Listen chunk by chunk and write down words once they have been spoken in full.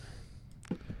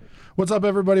What's up,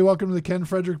 everybody? Welcome to the Ken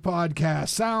Frederick Podcast,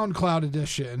 SoundCloud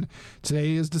edition.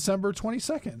 Today is December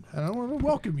 22nd, and I want to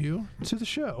welcome you to the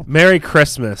show. Merry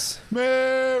Christmas.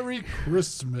 Merry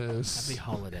Christmas. Happy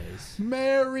holidays.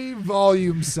 Merry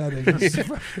volume settings.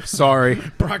 Sorry.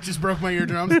 Brock just broke my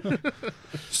eardrums.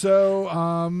 So,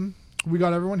 we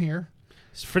got everyone here.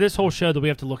 For this whole show, do we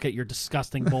have to look at your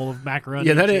disgusting bowl of macaroni?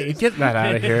 Yeah, and cheese? get that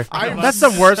out of here. That's the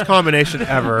worst combination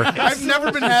ever. I've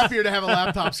never been happier to have a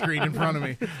laptop screen in front of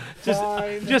me.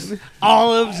 Just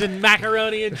olives and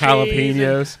macaroni and cheese.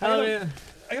 Jalapenos.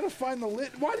 I gotta find the lid.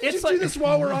 Why did It's you do like- this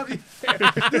while we're on the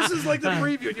air? This is like the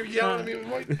preview, and you're yelling at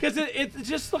me. Because it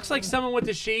just looks like someone with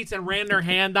the sheets and ran their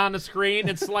hand on the screen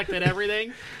and selected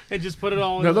everything and just put it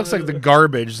all. No, it looks like the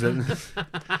garbage that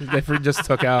they just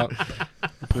took out.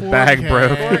 The Poor bag Ken.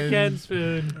 broke. Poor Ken's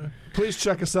food. Please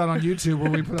check us out on YouTube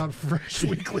where we put out fresh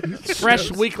weekly Fresh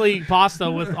shows. weekly pasta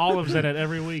with olives in it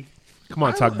every week. Come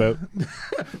on, tugboat.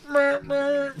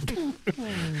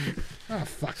 Oh,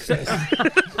 fuck this.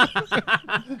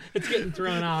 It's getting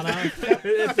thrown out. Huh?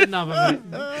 It's enough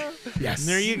of it. Yes. And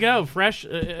there you go. Fresh.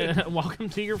 Welcome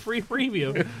to your free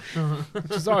preview.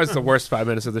 Which is always the worst 5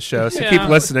 minutes of the show, so Yeah. keep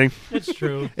listening. It's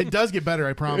true. It does get better,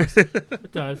 I promise.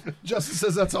 It does. Justin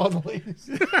says that's all the ladies.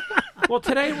 Well,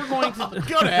 today we're going to.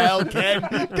 Go to hell, Ken.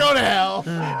 Go to hell.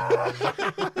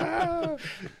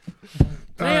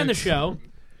 Today on the show,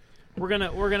 we're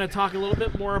gonna talk a little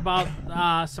bit more about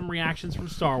some reactions from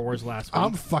Star Wars last week.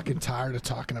 I'm fucking tired of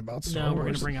talking about Star No, Wars.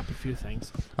 we're gonna bring up a few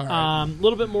things. All right. A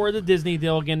little bit more of the Disney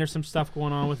deal. Again, there's some stuff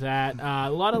going on with that. A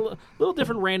lot of little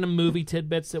different random movie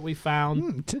tidbits that we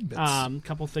found. Tidbits.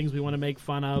 Couple things we want to make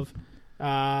fun of.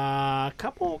 A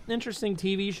couple interesting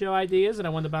TV show ideas that I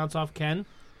wanted to bounce off Ken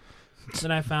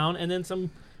that I found, and then some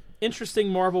interesting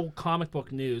Marvel comic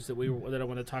book news that I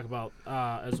want to talk about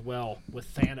as well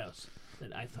with Thanos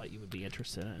that I thought you would be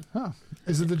interested in. Huh.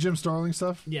 Is it the Jim Starling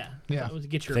stuff? Yeah, Yeah. I would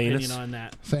get your Thanos. opinion on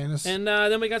that. Thanos? And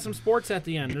then we got some sports at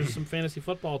the end. There's some fantasy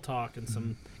football talk and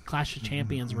some Clash of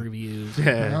Champions reviews. Oh.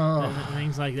 And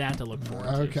things like that to look forward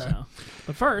to. Okay. So.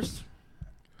 But first,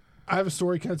 I have a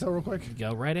story. Can I tell real quick?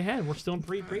 go right ahead. We're still in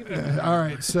preview. All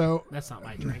right. So, That's not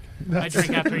my drink. I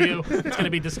drink after you. It's going to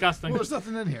be disgusting. well, there's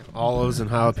nothing in here. Olives and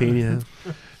jalapeno.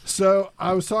 So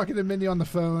I was talking to Mindy on the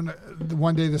phone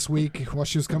one day this week while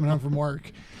she was coming home from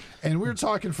work, and we were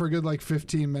talking for a good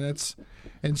 15 minutes,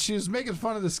 and she was making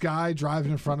fun of this guy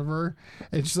driving in front of her,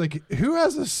 and she's like, "Who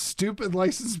has a stupid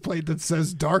license plate that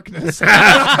says darkness?"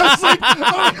 I was like,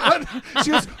 "Oh my god!"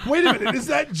 She goes, "Wait a minute, is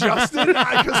that Justin?"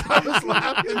 Because I was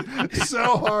laughing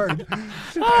so hard.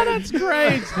 Oh, that's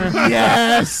great.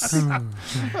 Yes.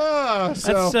 That's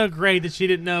so great that she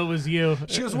didn't know it was you.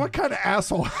 She goes, "What kind of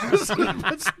asshole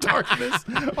puts darkness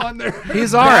on there?"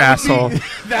 He's our asshole.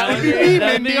 That would be me,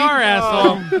 That'd Mindy. be our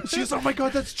asshole. She goes, "Oh my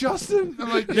god, that's Justin." I'm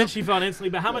like, Then she felt instantly,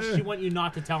 but how much did she want you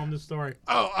not to tell him the story?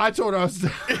 "Oh, I told her I was on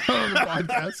the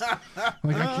podcast." I'm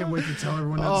like, I can't wait to tell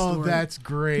everyone that Oh, story. that's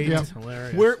great. Yep.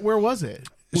 Hilarious. Where was it?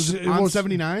 Was it on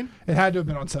 79? It had to have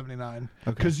been on 79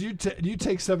 because you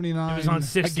take 79. It was on I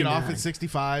 69. get off at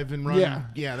 65 and run.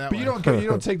 Yeah. that but way. you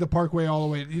don't take the parkway all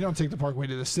the way. You don't take the parkway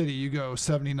to the city. You go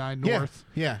 79 Yeah. north.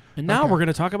 Yeah. And now we're going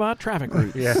to talk about traffic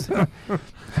routes. Yeah. How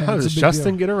It's a does big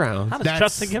Justin deal. get around? How does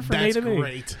Justin get from A That's to B?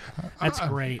 great. That's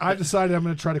great. I've decided I'm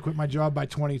going to try to quit my job by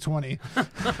 2020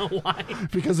 Why?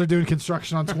 because they're doing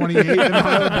construction on 28 and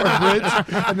Highland Park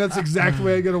Bridge, and that's exactly the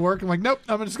way I go to work. I'm like, nope,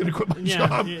 I'm just going to quit my Yeah,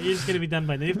 job. you're just going to be done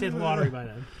by then. You have to hit the lottery by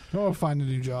then. I'll find a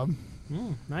new job.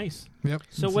 Nice. Yep.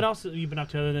 So what else have you been up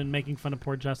to other than making fun of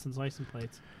poor Justin's license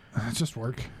plates? It's just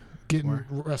work. Getting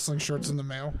wrestling shirts in the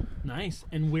mail. Nice.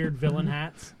 And weird villain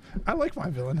hats. I like my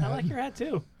villain I hat. like your hat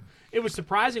too. It was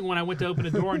surprising when I went to open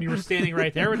a door and you were standing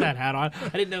right there with that hat on. I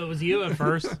didn't know it was you at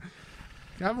first.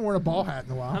 I haven't worn a ball hat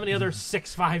in a while. How many other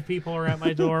 6'5" people are at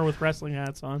my door with wrestling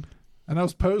hats on? And I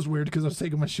was posed weird because I was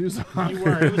taking my shoes off. You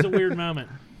were. It was a weird moment.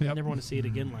 Yep. I never want to see it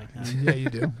again like that. Yeah, you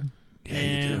do.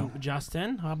 And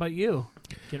Justin, how about you?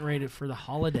 Getting ready for the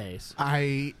holidays.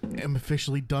 I am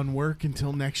officially done work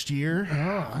until next year.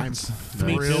 I'm Me too.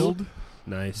 thrilled.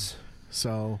 Nice.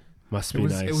 So Must it be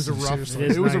was nice. it was a rough Seriously.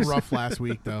 It is it was nice. a rough last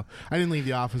week though. I didn't leave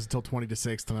the office until 20 to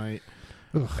 6 tonight.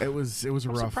 Ugh. It was a I'm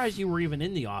rough. surprised you were even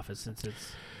in the office since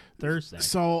it's Thursday.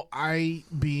 So I,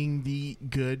 being the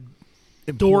good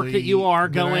Dork employee that you are,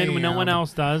 that go I in when no one am,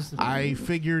 else does. I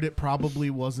figured it probably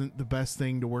wasn't the best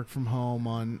thing to work from home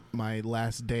on my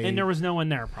last day. And there was no one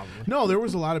there, probably. No, there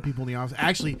was a lot of people in the office.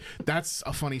 Actually, that's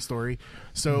a funny story.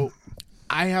 So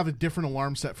I have a different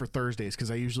alarm set for Thursdays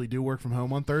because I usually do work from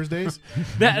home on Thursdays.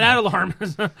 That alarm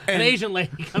is an Asian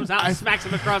lady comes out and smacks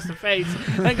him across the face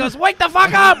and goes, "Wake the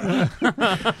fuck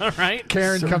up!" Right?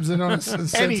 Karen comes in on a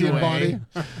sentient Anyway. body.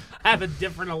 I have a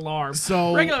different alarm.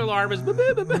 So- regular alarm is. Well,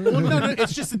 no,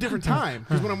 it's just a different time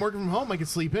because when I'm working from home, I can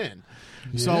sleep in.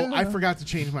 So Yeah. I forgot to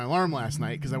change my alarm last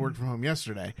night because I worked from home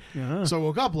yesterday. So I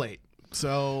woke up late.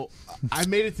 So I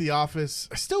made it to the office.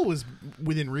 I still was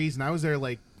within reason. I was there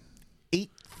like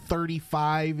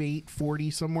 8:35,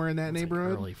 8:40, somewhere in that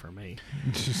neighborhood. Early for me.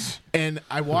 And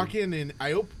I walk in and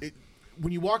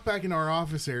when you walk back into our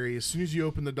office area, as soon as you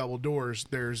open the double doors,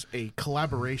 there's a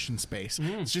collaboration space.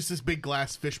 It's just this big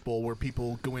glass fishbowl where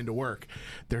people go into work.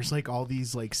 There's like all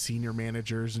these like senior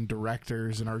managers and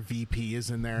directors, and our VP is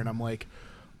in there, and I'm like,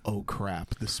 oh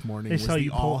crap, this morning They was saw the you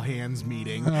pull- all hands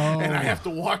meeting. And I have to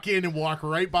walk in and walk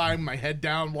right by my head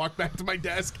down, walk back to my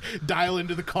desk, dial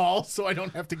into the call so I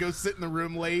don't have to go sit in the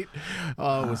room late.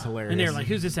 Oh, it was hilarious. And they're like,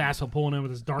 "Who's this asshole pulling in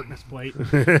with his darkness plate?" and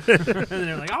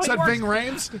they're like, "Oh, Is he that works- Ving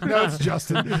Rhames? No, it's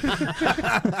Justin.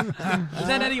 is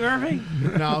that Eddie Murphy?"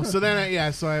 No, so then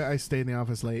I stayed in the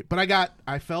office late, but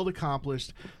I felt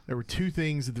accomplished. There were two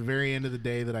things at the very end of the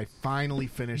day that I finally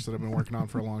finished that I've been working on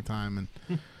for a long time, and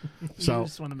You so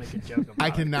just want to make a joke about I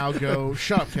it. can now go.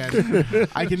 Shut up, Ken.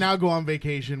 I can now go on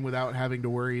vacation without having to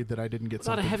worry that I didn't get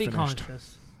Without a something heavy finished.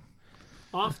 conscience.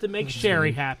 Off to make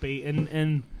Sherry happy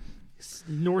in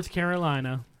North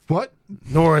Carolina. What?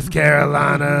 North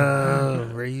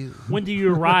Carolina. Where you? When do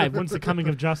you arrive? When's the coming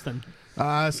of Justin?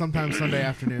 Sometime Sunday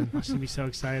afternoon. I should be so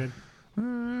excited.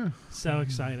 So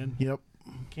excited. Yep.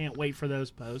 Can't wait for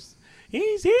those posts.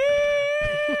 He's here!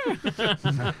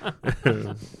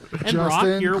 And Brock,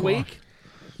 Justin your Clark. week?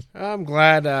 I'm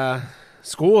glad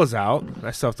school is out.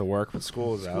 I still have to work, but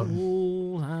school is out.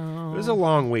 Ooh, It was a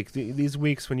long week. These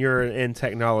weeks when you're in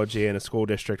technology in a school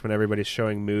district, when everybody's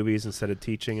showing movies instead of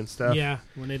teaching and stuff, yeah,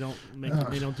 when they don't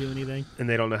they don't do anything. and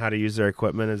they don't know how to use their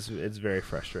equipment, it's very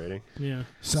frustrating. Yeah.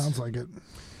 Sounds like it.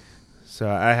 So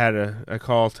I had a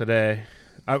call today.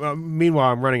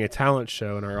 Meanwhile, I'm running a talent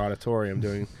show in our auditorium,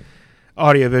 doing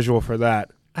audiovisual for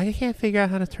that. I can't figure out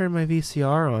how to turn my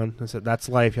VCR on. I said, that's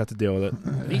life. You have to deal with it.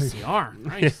 VCR,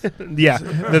 nice. Yeah,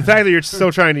 the fact that you're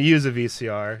still trying to use a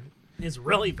VCR. It's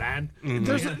really bad.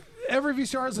 There's every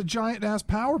VCR has a giant ass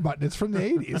power button. It's from the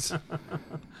 80s.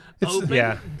 Open,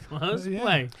 Yeah. close, Yeah.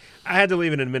 play. I had to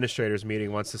leave an administrators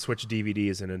meeting once to switch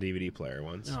DVDs in a DVD player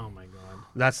once. Oh my god.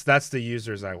 That's the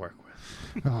users I work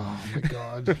with. Oh my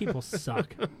god. People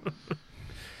suck.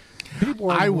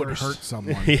 People are I the would worst. hurt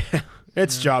someone. Yeah,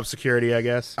 it's job security, I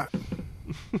guess. I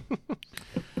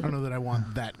don't know that I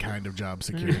want that kind of job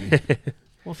security.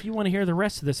 Well, if you want to hear the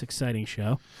rest of this exciting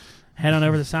show, head on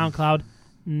over to SoundCloud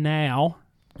now,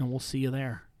 and we'll see you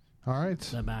there. All right.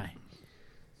 Bye-bye.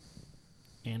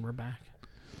 And we're back.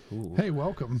 Hey,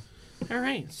 welcome. All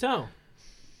right, so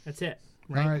that's it.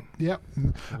 Right? All right. Yep.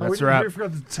 That's we, a wrap. We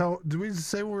forgot to tell. Did we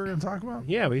say what we were going to talk about?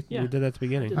 Yeah, we Yeah. did that at the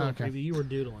beginning. Did a little Okay. preview. You were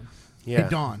doodling. Yeah. Hey,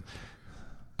 Dawn,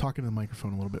 talking to the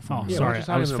microphone a little bit for Oh, me. Yeah, sorry. why don't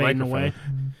you I was talk into the fading away.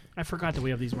 microphone? I forgot that we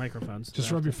have these microphones. Just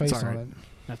so rub your face all on right. it.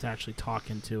 I have to actually talk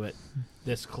into it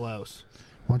this close.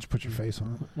 Why don't you put your face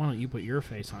on it? Why don't you put your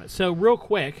face on it? So, real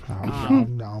quick, Oh,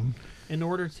 no. in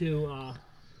order to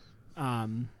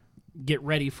get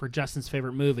ready for Justin's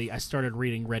favorite movie, I started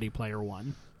reading Ready Player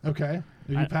One. Okay.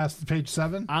 Are you past page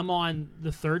 7? I'm on the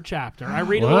 3rd chapter. I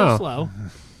read a Wow. little slow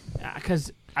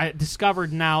because I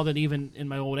discovered now that even in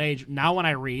my old age, now when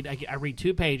I read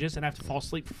 2 pages and I have to fall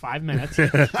asleep for 5 minutes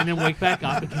and then wake back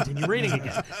up and continue reading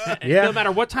again. Yeah. No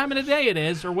matter what time of the day it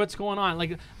is or what's going on.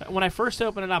 Like when I first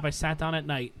opened it up, I sat down at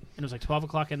night and it was like 12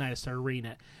 o'clock at night. I started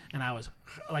reading it and I was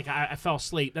like, I fell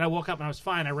asleep. Then I woke up and I was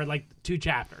fine. I read like 2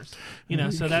 chapters,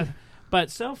 so that.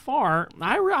 But so far,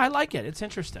 I like it. It's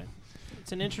interesting.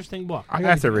 It's an interesting book. I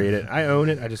have to read it. I own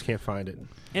it. I just can't find it.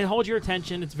 It holds your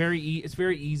attention. It's very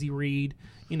easy read,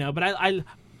 But I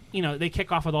they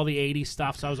kick off with all the '80s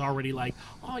stuff, so I was already like,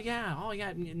 oh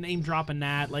yeah, name dropping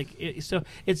that. So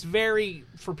it's very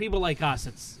for people like us.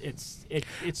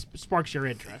 It sparks your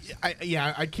interest.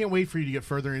 I can't wait for you to get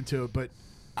further into it. But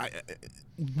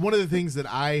one of the things that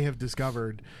I have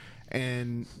discovered,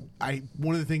 and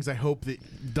one of the things I hope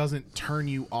that doesn't turn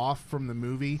you off from the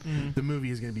movie, the movie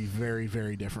is going to be very,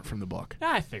 very different from the book.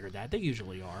 I figured that they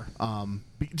usually are.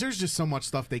 There's just so much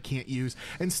stuff they can't use,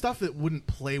 and stuff that wouldn't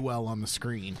play well on the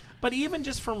screen. But even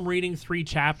just from reading 3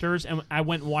 chapters, and I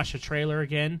went and watched the trailer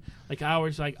again, I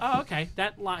was like, oh, okay,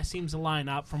 that seems to line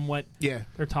up from what Yeah.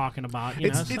 they're talking about.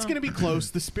 It's going to be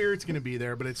close. The spirit's going to be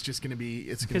there, but it's just going to be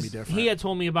different. He had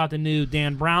told me about the new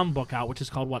Dan Brown book out, which is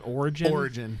called Origin.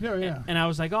 Origin. Yeah, yeah. And I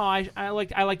was like, oh, I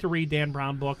like to read Dan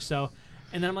Brown books, so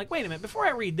And then I'm like, wait a minute, before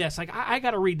I read this, like I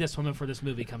got to read this one before this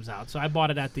movie comes out. So I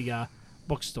bought it at the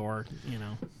bookstore,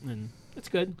 and it's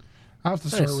good. I have to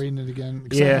start Nice. reading it again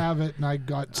because I Yeah. have it and I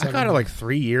got. I got it like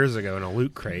 3 years ago in a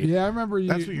loot crate. Yeah, I remember you.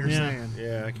 That's what you're Yeah. saying.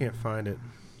 Yeah, I can't find it.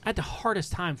 I had the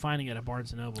hardest time finding it at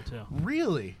Barnes & Noble, too.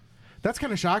 Really? That's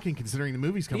kind of shocking considering the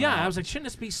movie's coming out. Yeah, I was like, shouldn't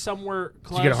this be somewhere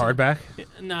close? Did you get a hardback?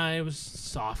 No, it was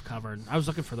soft covered. I was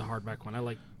looking for the hardback one. I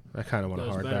like, I kind of want a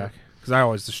Those hardback better. because I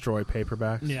always destroy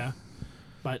paperbacks. yeah.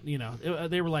 But,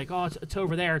 they were like, oh, it's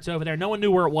over there, it's over there. No one knew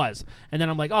where it was. And then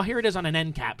I'm like, oh, here it is on an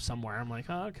end cap somewhere. I'm like,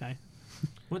 oh, okay.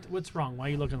 What's wrong? Why are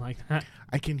you looking like that?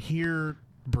 I can hear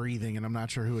breathing, and I'm not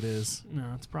sure who it is. No,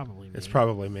 it's probably me. It's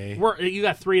probably me. You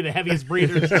got 3 of the heaviest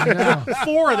breathers. Yeah.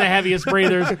 4 of the heaviest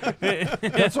breathers.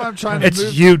 That's why I'm trying to It's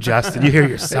move. you, Justin. You hear It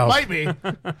yourself. might be.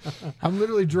 I'm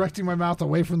literally directing my mouth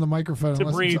away from the microphone. To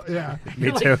unless breathe. it's- Yeah. Me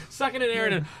You're too. like sucking in air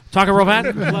and talking real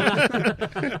fast.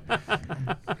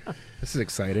 This is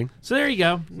exciting. So there you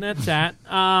go. That's that.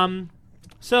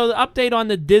 So the update on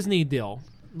the Disney deal.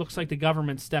 Looks like the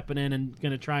government's stepping in and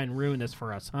going to try and ruin this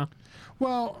for us, huh?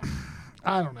 Well,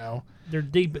 I don't know. They're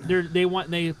deep.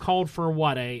 They called for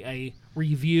what a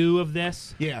review of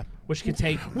this, Yeah. which could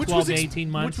take 12 to 18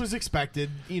 months. Which was expected.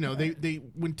 They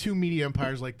when two media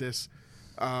empires like this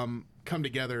come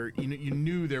together, you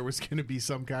knew there was going to be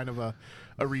some kind of a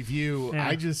review.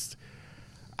 Yeah.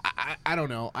 I don't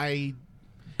know. it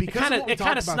Because kind of what we of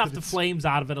talked about, snuffed that the it's- flames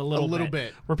out of it a little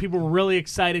bit. where people were really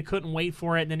excited, couldn't wait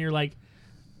for it, and then you're like,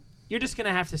 you're just going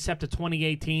to have to accept that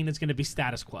 2018 is going to be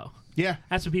status quo. Yeah.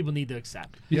 That's what people need to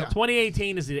accept. Yeah.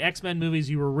 2018 is the X-Men movies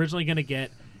you were originally going to get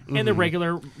and the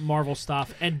regular Marvel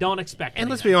stuff, and don't expect And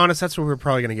let's anything. be honest, that's what we're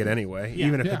probably going to get anyway. Yeah.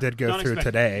 Even if Yeah. it did go Don't through expect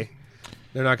today,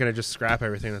 they're not going to just scrap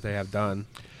everything that they have done.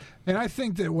 And I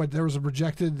think that there was a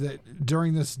projected that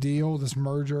during this deal, this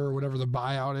merger or whatever the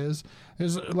buyout is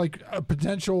like a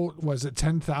potential, was it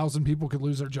 10,000 people could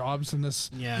lose their jobs in this?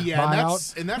 Yeah. Yeah,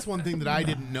 buyout? and that's one thing that I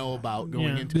didn't know about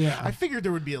going Yeah. into. Yeah. I figured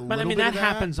there would be a But little I mean, bit that of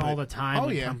happens all but- the time Oh,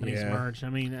 when yeah. companies Yeah. merge. I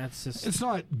mean, that's just It's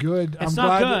not good. It's I'm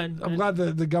not glad good. I'm glad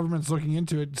that the government's looking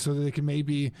into it so that they can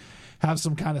maybe have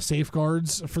some kind of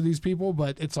safeguards for these people,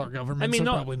 but it's our government, I mean,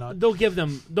 so probably not.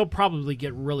 they'll probably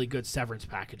get really good severance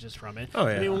packages from it. Oh,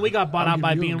 yeah. I mean, when we got bought I'll out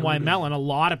by give you a BNY good- Mellon, a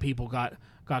lot of people got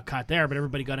cut there, but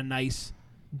everybody got a nice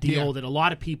deal Yeah. that a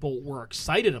lot of people were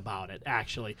excited about it,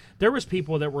 actually. There was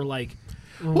people that were like,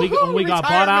 when we Woohoo, got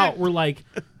bought out, retirement! we're like,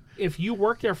 if you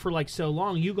worked there for like so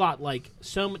long, you got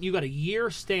you got a year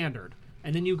standard,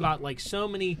 and then you got like so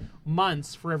many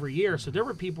months for every year. So there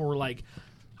were people who were like,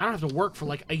 I don't have to work for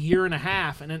like a year and a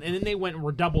half, and then they went and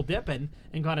were double dipping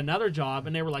and got another job,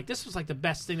 and they were like, this was like the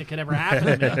best thing that could ever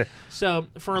happen to me. So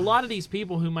for a lot of these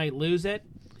people who might lose it,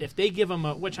 if they give them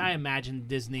which I imagine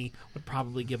Disney would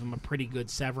probably give them a pretty good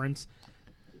severance,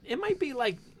 it might be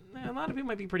like a lot of people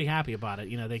might be pretty happy about it.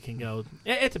 They can go.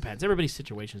 It depends. Everybody's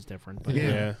situation is different. But,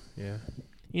 Yeah.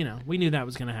 Yeah. we knew that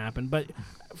was going to happen. But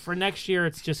for next year,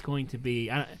 it's just going to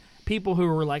be people who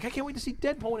were like, I can't wait to see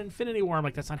Deadpool and Infinity War. I'm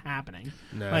like, that's not happening.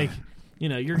 No. Like, you're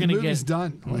the going to movie's get.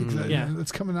 done. Like, Yeah.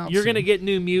 it's coming out. You're soon. going to get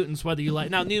New Mutants, whether you like.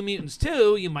 Now, New Mutants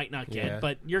 2, you might not get, Yeah.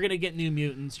 but you're going to get New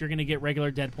Mutants. You're going to get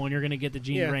regular Deadpool, and you're going to get the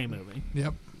Jean Yeah. Grey movie.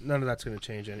 Yep, None of that's going to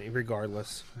change any,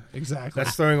 regardless. exactly.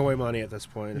 That's throwing away money at this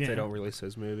point if Yeah. they don't release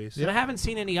those movies. But I haven't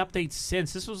seen any updates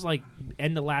since. This was like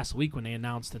end of last week when they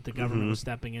announced that the government was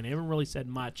stepping in. They haven't really said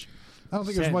much. I don't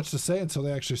think Sad. there's much to say until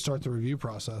they actually start the review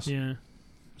process. Yeah.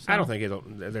 I don't think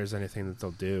there's anything that they'll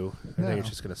do. I No. think it's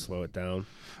just going to slow it down.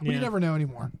 We Yeah. never know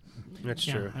anymore. That's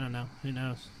Yeah, true. I don't know. Who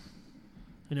knows?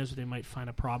 Who knows what they might find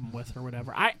a problem with or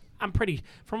whatever. I'm pretty.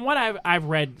 From what I've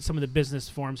read, some of the business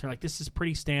forums are like, this is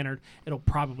pretty standard. It'll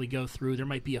probably go through. There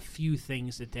might be a few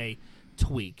things that they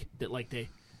tweak that like they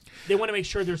want to make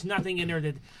sure there's nothing in there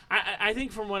that I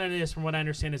think from what I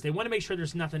understand is they want to make sure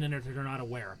there's nothing in there that they're not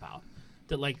aware about.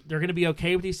 That like they're going to be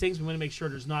okay with these things. We want to make sure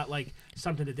there's not like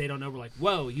something that they don't know. We're like,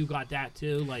 whoa, you got that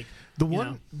too. Like The you one,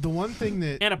 know, the one thing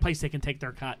that and a place they can take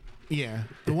their cut. Yeah.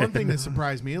 The one thing that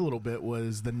surprised me a little bit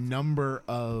was the number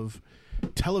of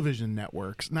television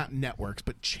networks, not networks,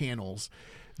 but channels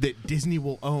that Disney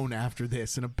will own after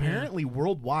this. And apparently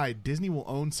worldwide, Disney will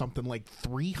own something like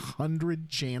 300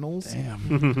 channels.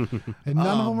 Damn. And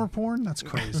none of them are porn? That's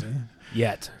crazy.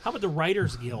 Yet. How about the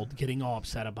Writers Guild getting all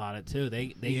upset about it too?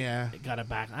 They Yeah. got it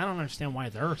back. I don't understand why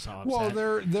they're so upset. Well,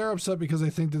 they're upset because they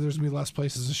think that there's going to be less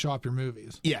places to shop your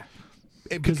movies. Yeah.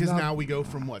 Because now- now we go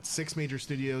from, 6 major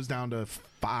studios down to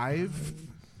 5?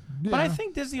 But I Yeah.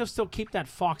 think Disney will still keep that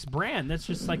Fox brand. That's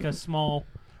just like a small.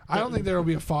 I don't think there will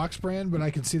be a Fox brand, but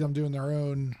I can see them doing their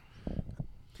own.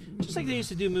 Just like they used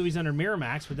to do movies under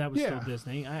Miramax, but that was Yeah. still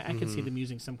Disney. I could see them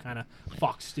using some kind of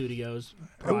Fox Studios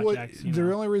What- projects. You the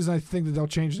know. only reason I think that they'll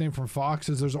change the name from Fox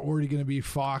is there's already going to be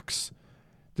Fox.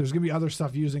 There's going to be other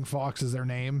stuff using Fox as their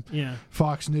name. Yeah.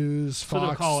 Fox News, So Fox.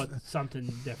 they'll call it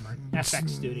something different. FX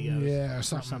Studios. Yeah, or Or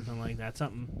something. something like that.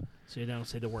 Something so you don't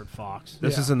say the word Fox.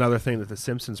 This Yeah. is another thing that The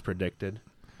Simpsons predicted.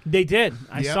 They did.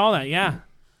 I Yep. saw that. Yeah.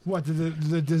 What,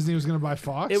 the Disney was going to buy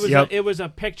Fox? It was Yep. it was a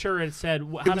picture. It said how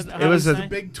was- did, it how was did it a say?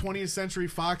 Big 20th Century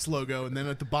Fox logo, and then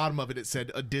at the bottom of it, it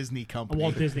said a Disney a company.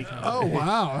 Walt Disney company. Oh,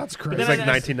 wow. That's crazy. then It's like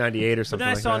I- 1998 or But something then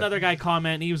I like saw that. another guy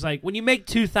comment, and he was like, "When you make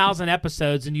 2,000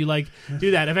 episodes and you like do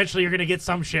that, eventually you're gonna get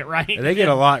some shit right." And they get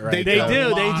a lot right. They They though.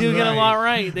 do. They do get a lot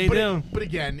right. They but, do. but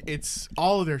again, it's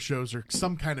all of their shows are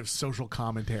some kind of social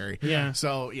commentary. Yeah.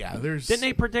 So yeah, there's Didn't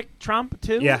they predict Trump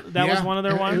too? Yeah. That was Yeah. one of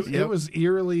their ones. It was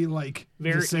eerily like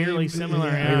Very the same, eerily similar,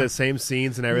 I yeah. mean, the same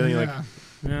scenes and everything, like Yeah.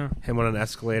 Yeah. him on an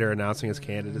escalator announcing his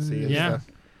candidacy. And Yeah. stuff.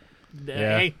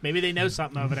 Yeah. Hey, maybe they know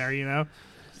something over there. You know. Who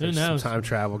There's knows? some time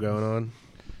travel going on.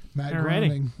 Matt Alrighty.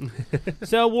 Groening.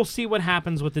 So we'll see what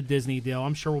happens with the Disney deal.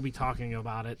 I'm sure we'll be talking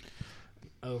about it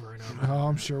over and over. Oh,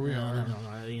 I'm sure we are.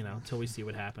 You know, until we see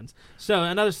what happens. So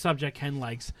another subject Ken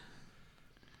likes: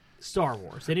 Star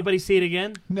Wars. Anybody see it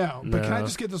again? No, but can I No.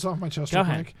 just get this off my chest Go real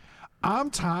ahead. quick? I'm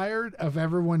tired of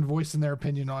everyone voicing their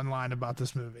opinion online about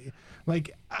this movie.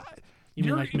 Like, You mean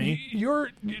you're, like me? You're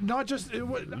not just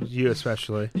You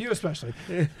especially. you, especially.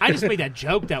 I just made that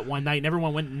joke that one night, and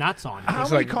everyone went nuts on it. How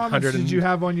It's many like comments 100 did you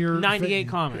have on your 98 thing?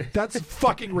 comments. That's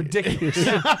fucking ridiculous.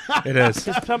 It is.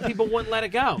 Because some people wouldn't let it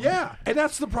go. Yeah, and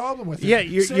that's the problem with it. Yeah,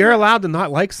 you're, Say- you're allowed to not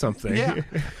like something. Yeah, and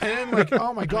then like,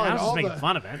 oh my I, mean, god, I was just all making the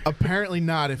fun of it. apparently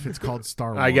not if it's called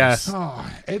Star Wars. I guess. oh,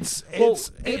 it's Well,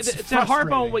 it's to harp on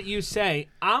frustrating. what you say,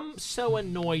 I'm so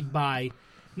annoyed by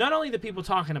not only the people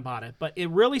talking about it, but it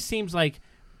really seems like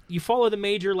you follow the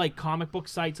major like comic book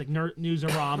sites like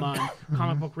Newsarama and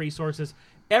comic book resources.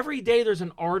 Every day there's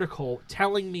an article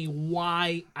telling me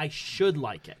why I should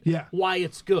like it. Yeah. Why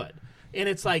it's good. And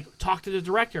it's like, talk to the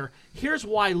director. Here's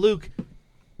why Luke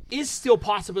is still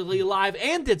possibly alive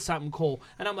and did something cool.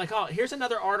 And I'm like, oh, here's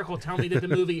another article telling me that the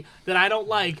movie that I don't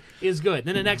like is good.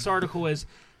 Then the next article is,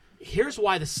 here's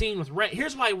why the scene with Rey,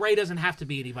 here's why Rey doesn't have to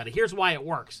be anybody. Here's why it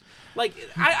works. Like,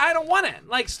 I don't want it.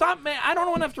 Like, stop, man. I don't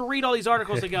want to have to read all these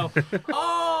articles and go,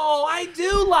 oh, I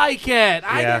do like it.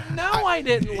 I Yeah. didn't know I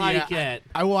didn't like Yeah, it.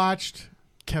 I watched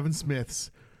Kevin Smith's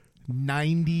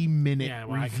 90-minute Yeah,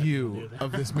 well, I couldn't review do that.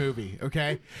 of this movie.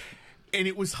 Okay, and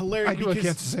it was hilarious I really can't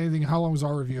because say anything. How long was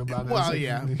our review about it? well, It's like-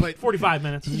 yeah, but 45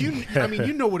 minutes. I mean,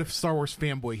 you know what a Star Wars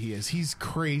fanboy he is. He's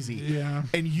crazy. Yeah.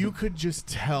 And you could just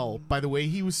tell by the way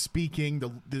he was speaking,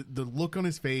 the look on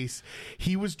his face,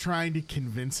 he was trying to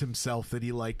convince himself that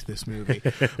he liked this movie.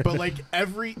 But like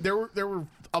there were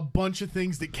a bunch of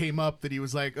things that came up that he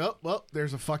was like, oh, well,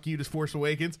 there's a fuck you to Force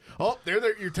Awakens. Oh,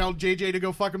 there you're telling JJ to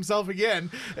go fuck himself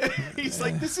again. He's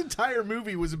like, this entire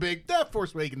movie was a big,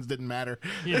 Force Awakens didn't matter.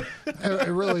 Yeah. It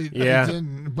really Yeah.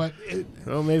 didn't. But it,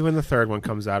 Well, maybe when the third one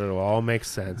comes out, it'll all make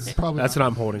sense. Probably That's not. what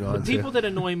I'm holding on People to. that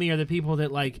annoy me are the people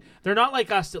that like, they're not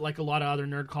like us that like a lot of other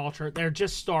nerd culture. They're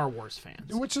just Star Wars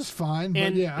fans. which is fine. But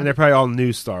And- yeah, And they're probably all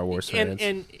new Star Wars fans.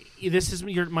 And this is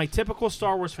my typical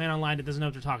Star Wars fan online that doesn't know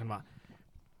what they're talking about.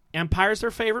 Empire's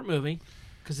their favorite movie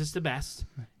because it's the best,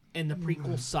 and the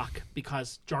prequels suck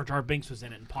because Jar Jar Binks was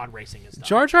in it and pod racing and stuff.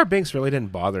 Jar Jar Binks really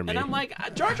didn't bother me. and I'm like,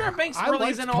 Jar Jar Binks I really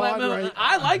liked isn't all that pod movie. ra-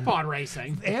 I like pod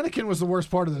racing. Anakin was the worst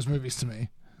part of those movies to me.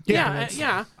 Yeah,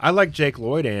 yeah. I like Jake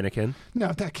Lloyd, Anakin.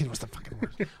 No, that kid was the fucking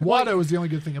worst. Watto was the only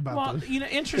good thing about Well, those. you know,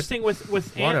 interesting with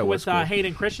Watto was cool.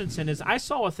 Hayden Christensen is I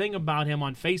saw a thing about him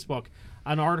on Facebook,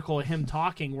 an article of him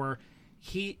talking where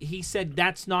he said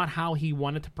that's not how he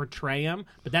wanted to portray him,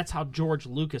 but that's how George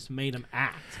Lucas made him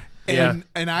act. And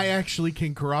I actually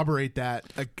can corroborate that.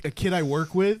 A kid I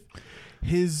work with,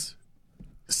 his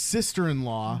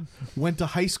sister-in-law went to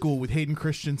high school with Hayden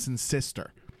Christensen's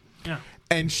sister. Yeah.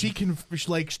 And she can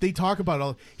like they talk about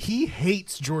all. He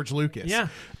hates George Lucas. Yeah.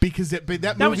 because that movie.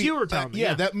 That was you were telling me,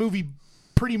 yeah. that movie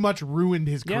pretty much ruined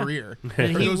his Yeah. career.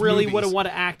 And for he those really movies. would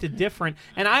have acted different.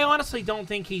 And I honestly don't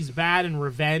think he's bad in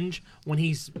Revenge when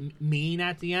he's mean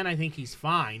at the end. I think he's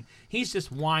fine. He's just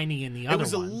whiny in the It other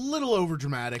was a one. little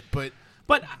overdramatic, but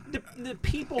But the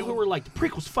people who were like, the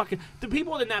prequels fucking... The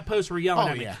people in that post were yelling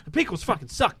Oh, at me, yeah. the prequels fucking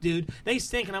suck, dude. They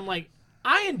stink. And I'm like,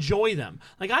 I enjoy them.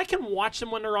 Like, I can watch them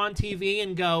when they're on TV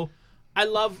and go... I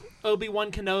love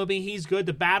Obi-Wan Kenobi. He's good.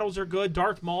 The battles are good.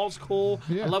 Darth Maul's cool.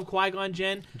 Yeah. I love Qui-Gon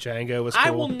Jinn. Django was cool.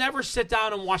 I will never sit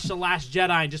down and watch The Last Jedi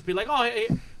and just be like, oh, hey,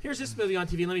 here's this movie on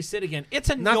TV. Let me sit again. It's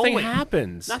annoying. Nothing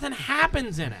happens. Nothing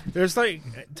happens in it. There's like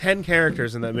 10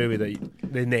 characters in that movie that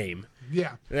they name.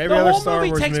 Yeah. Every The other whole Star movie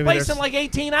Wars takes movie, place there's- in like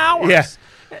 18 hours. Yeah.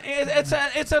 It's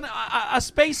a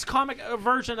space comic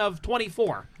version of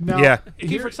 24. Now, Yeah.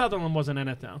 Kiefer Sutherland wasn't in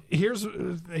it though.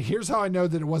 Here's how I know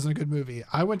that it wasn't a good movie.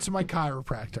 I went to my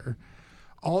chiropractor.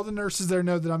 All the nurses there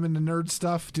know that I'm into nerd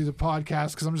stuff, do the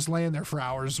podcast, because I'm just laying there for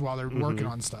hours while they're working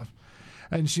on stuff.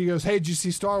 And she goes, "Hey, did you see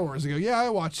Star Wars?" I go, "Yeah, I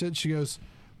watched it." She goes,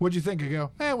 "What'd you think?" I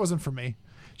go, "It wasn't for me."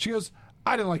 She goes,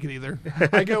 "I didn't like it either."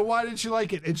 I go, "Why didn't you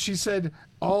like it?" And she said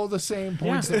all the same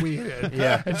points that we did.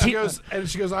 Yeah. And she goes,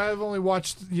 "I have only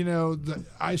watched,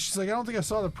 she's like, I don't think I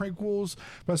saw the prequels,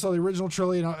 but I saw the original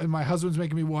trilogy, and my husband's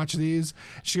making me watch these."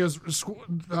 She goes,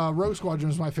 "Rogue Squadron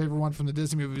was my favorite one from the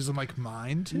Disney movies." I'm like,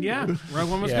 "Mine too." Yeah, Rogue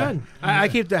One was Yeah. good. I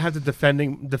keep have to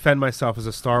defend myself as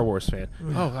a Star Wars fan.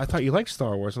 Oh, I thought you liked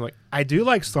Star Wars. I'm like, I do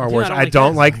like Star Wars. I I don't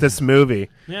don't like like this movie.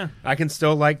 Yeah. I can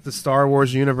still like the Star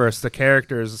Wars universe, the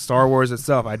characters, Star Wars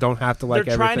itself. I don't have to like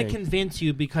They're trying everything. to convince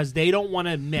you because they don't want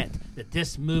to admit that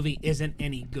this movie isn't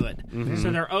any good.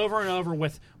 So they're over and over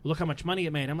with, "Look how much money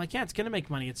it made." I'm like, yeah, it's going to make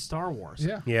money. It's Star Wars.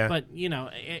 Yeah. Yeah. But,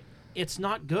 it's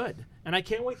not good. And I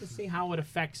can't wait to see how it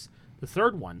affects the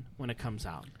third one when it comes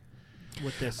out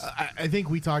with this. I think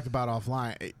we talked about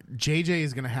offline. JJ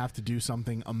is going to have to do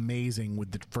something amazing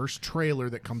with the first trailer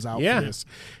that comes out Yeah. for this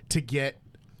to get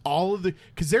all of the,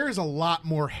 because there is a lot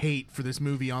more hate for this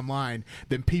movie online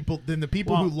than the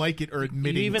people Well, who like it are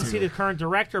admitting. You even to. see the current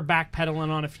director backpedaling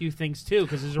on a few things too,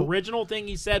 because his original thing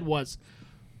he said was,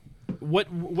 "What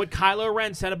Kylo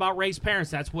Ren said about Rey's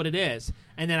parents, that's what it is."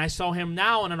 And then I saw him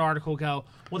now in an article go,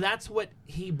 "Well, that's what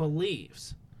he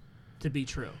believes to be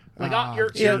true." Like,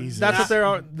 Yeah, Jesus. that's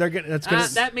what they're getting. That's gonna.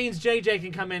 that means JJ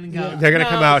can come in and go. They're gonna "No,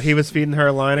 come out. He was feeding her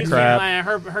a line of he's crap.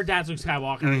 her dad's Luke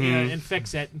Skywalker, and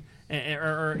fix it,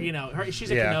 or she's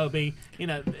a Yeah. Kenobi.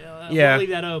 Yeah. We'll leave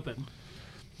that open.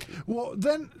 Well,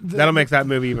 then That'll make that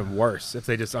movie even worse if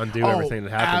they just undo everything that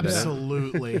happened. in it.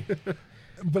 Absolutely.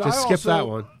 but Just I skip also, that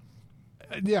one.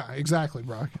 Yeah, exactly,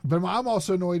 Brock. But I'm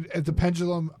also annoyed at the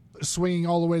pendulum swinging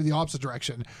all the way to the opposite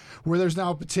direction, where there's now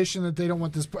a petition that they don't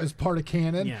want this as part of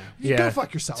canon. Yeah. You Yeah. go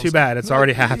fuck yourselves. Too bad. It's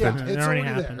already happened. Yeah, It it's already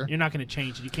already happened. there. You're not going to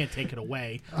change it. You can't take it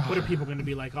away. What are people going to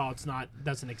be like? "Oh, it's not,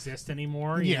 doesn't exist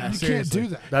anymore." Yeah. You Seriously. can't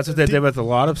do that. That's what they did with a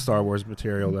lot of Star Wars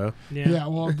material, though. Yeah,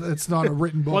 well, it's not a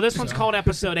written book. Well, this one's so. called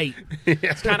Episode 8.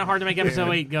 It's kind of hard to make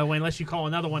Episode 8 go unless you call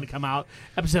another one to come out.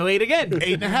 Episode 8 again.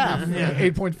 8.5. Yeah.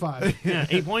 8.5. Yeah,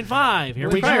 8.5. Here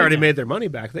They we go. already made their money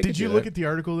back. They Did could you do look that. at the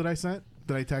article that I sent?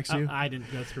 Did I text you? I didn't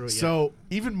go through it yet. So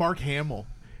even Mark Hamill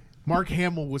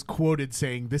was quoted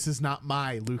saying, "This is not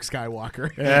my Luke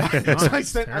Skywalker." So I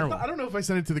sent. terrible. I don't know if I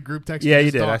sent it to the group text. Yeah, or you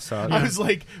just did. off. I saw it. I was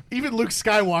like, even Luke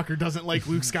Skywalker doesn't like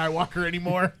Luke Skywalker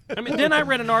anymore. I mean, then I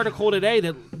read an article today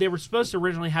that they were supposed to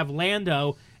originally have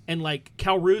Lando and like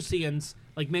Calrissian's,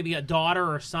 like maybe a daughter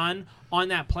or son on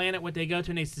that planet what they go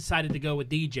to, and they decided to go with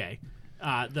DJ,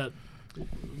 the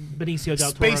Benicio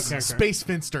del Toro character. Space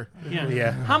Finster. Yeah.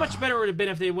 Yeah. How much better would it have been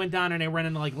if they went down and they ran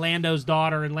into like Lando's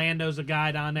daughter and Lando's a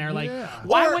guy down there? Like, Yeah.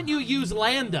 why Or- wouldn't you use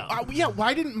Lando? Yeah,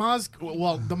 why didn't Maz?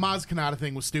 Well, the Maz Kanata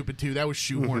thing was stupid too. That was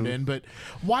shoehorned in. But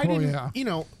why didn't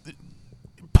yeah.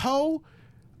 Poe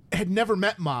had never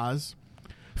met Maz.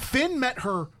 Finn met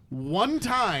her one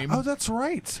time. Oh, that's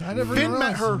right. I never Finn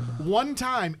met realized. her one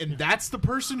time, and that's the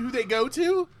person who they go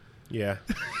to. Yeah.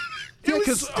 Yeah, was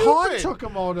because Han stupid. took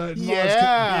them all to.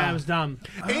 Yeah, it was dumb.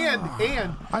 And I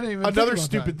didn't even think another about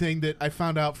stupid that. thing that I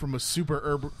found out from a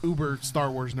super uber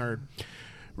Star Wars nerd.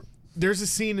 There's a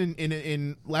scene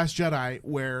in Last Jedi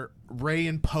where Rey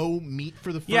and Poe meet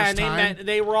for the first Yeah, and time.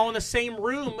 they were all in the same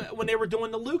room when they were doing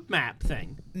the Luke map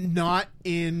thing. Not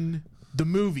in the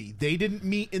movie. They didn't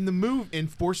meet in the movie in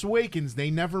Force Awakens.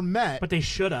 They never met, But they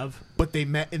should have. but they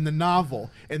met in the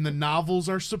novel. And the novels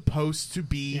are supposed to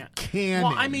be canon.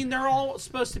 Well, I mean, they're all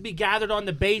supposed to be gathered on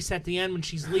the base at the end when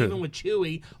she's leaving with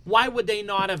Chewie. Why would they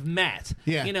not have met?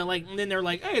 Yeah. And then they're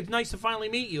like, "Hey, it's nice to finally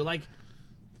meet you." Like,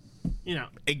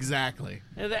 exactly.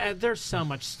 there's so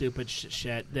much stupid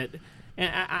shit that,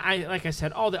 and I like I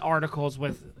said, all the articles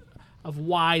of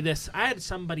why this. I had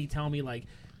somebody tell me like,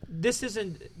 this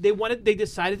isn't. They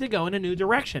decided to go in a new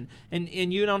direction, and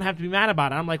you don't have to be mad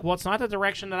about it. I'm like, well, it's not the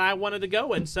direction that I wanted to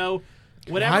go in, so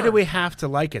whatever. Why do we have to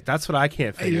like it? That's what I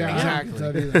can't figure Yeah, out. Exactly.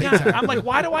 I didn't get that either. Yeah, I'm like,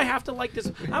 why do I have to like this?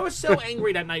 I was so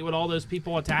angry that night with all those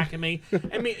people attacking me.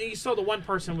 I mean, you saw the one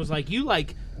person was like, "You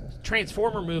like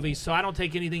Transformer movies, so I don't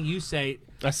take anything you say."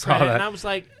 I saw credit." that. And I was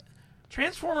like,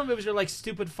 Transformer movies are like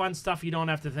stupid, fun stuff you don't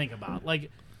have to think about.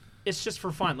 Like, it's just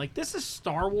for fun. Like this is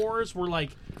Star Wars. We're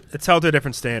like It's held to a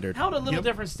different standard. held a little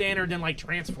different standard than like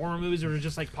Transformer movies or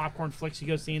just like popcorn flicks you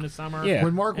go see in the summer. Yeah.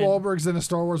 When Mark And- Wahlberg's in a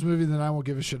Star Wars movie, then I won't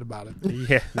give a shit about it.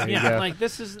 Yeah, there you Yeah, go. like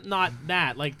this is not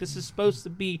that. Like this is supposed to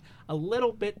be a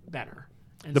little bit better.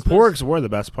 And The it's supposed- Porgs were the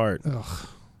best part. Ugh,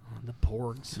 The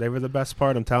Porgs. They were the best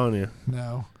part, I'm telling you.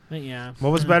 no. But yeah.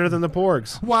 What was better than the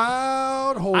Porgs?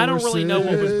 Wild horses. I don't really know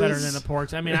what was better than the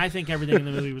Porgs. I mean, I think everything in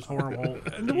the movie was horrible.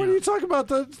 What are you talking about?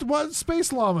 The what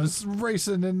space llamas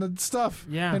racing and the stuff.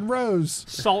 Yeah. And Rose.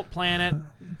 Salt Planet,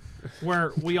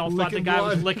 where we all thought the Licking guy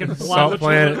was blood. licking blood, Salt which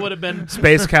Planet. would have been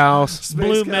Space cows.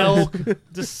 blue Space guy. milk,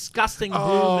 disgusting blue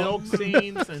Oh. milk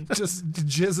scenes, and Just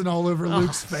jizzing all over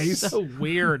Luke's face. so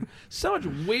weird. So much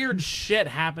weird shit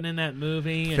happened in that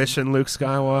movie. And, Fishing Luke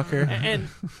Skywalker. and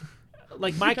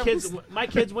like my kids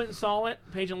went and saw it.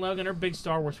 Paige and Logan are big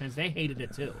Star Wars fans. They hated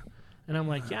it too, and I'm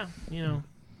like, yeah,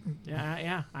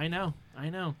 I know.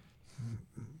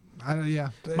 Yeah.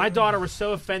 My daughter was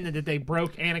so offended that they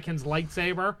broke Anakin's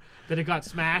lightsaber that it got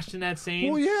smashed in that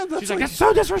scene. Well, yeah, that's She's like, like- that's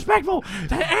so disrespectful to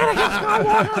Anakin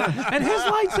Skywalker and his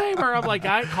lightsaber. I'm like,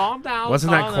 calm down.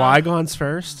 Wasn't calm that down. Qui-Gon's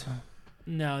first?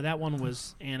 No, that one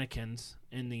was Anakin's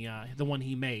in the one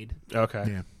he made Okay.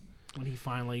 Yeah. when he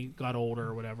finally got older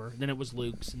or whatever. Then it was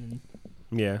Luke's and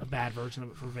Yeah. a bad version of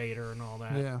it for Vader and all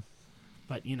that. Yeah.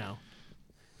 But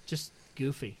just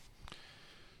goofy.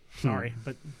 Sorry,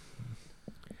 but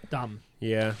dumb.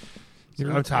 Yeah.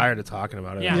 I'm tired of talking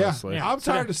about it, Yeah. Yeah. honestly. Yeah. I'm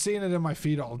tired of seeing it in my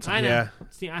feed all the time. I know. Yeah.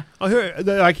 See, Oh,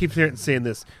 here, I keep seeing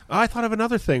this. Oh, I thought of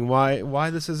another thing. Why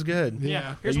this is good.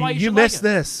 Yeah. Here's why you should missed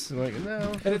like it. this. Like,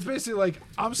 no. And it's basically like,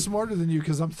 I'm smarter than you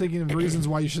because I'm thinking of reasons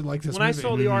why you should like this When I movie.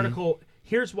 saw the article,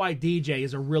 here's why DJ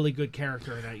is a really good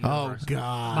character in that Oh universe.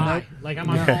 God. Bye. Like I'm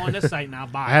not calling this site now.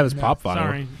 Bye. I have his pop vinyl.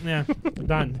 Sorry. Yeah.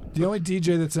 Done. The only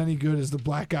DJ that's any good is the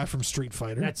black guy from Street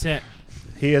Fighter. That's it.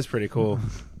 He is pretty cool.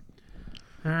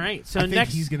 All right. So I think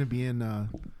next, he's going to be in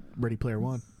Ready Player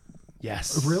One.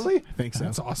 Yes. Really? I think so.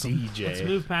 That's awesome. DJ. let's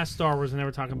move past Star Wars and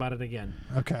never talk about it again.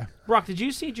 Okay. Brock, did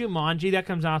you see Jumanji? That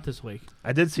comes out this week.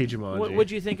 I did see Jumanji.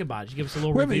 What'd you think about it? Did you give us a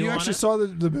little Wait a minute, review you on actually it? saw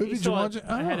the movie You saw it Jumanji?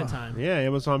 ahead of Oh. time. Yeah, it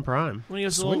was on Prime. Want to give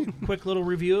us a little quick little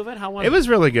review of it? How was It was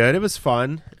really good. It was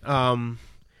fun.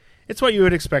 It's what you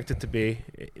would expect it to be.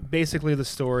 Basically, the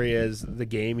story is the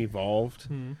game evolved.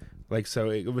 Like, so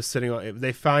it was sitting on.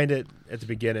 They find it at the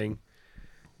beginning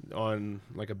on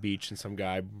like a beach, and some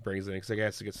guy brings it in because I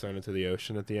guess it gets thrown into the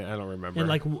ocean at the end. I don't remember. And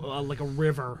like a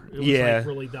river. It was Yeah. like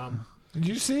really dumb. Did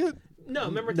you see it? No,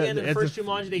 remember at the The- end of the at first the-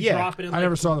 Jumanji, they yeah. drop it in. I Like,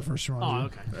 never saw the first one. Oh,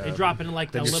 okay. They drop it in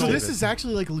like the Then you little. So see this is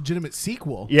actually like a legitimate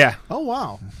sequel. yeah, Oh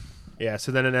wow. yeah.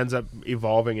 So then it ends up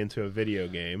evolving into a video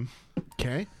game.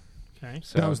 Okay. Okay.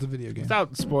 So That was the video game.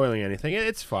 without spoiling anything,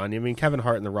 it's fun. I mean, Kevin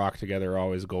Hart and The Rock together are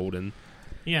always golden.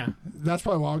 Yeah. That's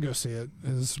probably why I'll go see it.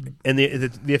 Is And the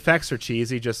effects are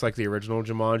cheesy, just like the original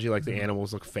Jumanji. Like the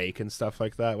animals look fake and stuff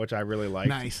like that, which I really like.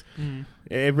 Nice.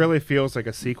 It really feels like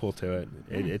a sequel to it.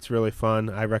 It's really fun.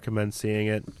 I recommend seeing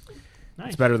it. Nice.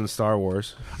 It's better than Star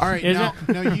Wars. All right. Is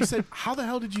Now you said, how the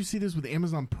hell did you see this with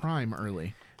Amazon Prime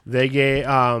early? They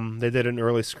did an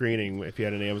early screening if you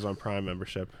had an Amazon Prime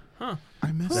membership.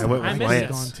 I missed I it. went with I missed Lance.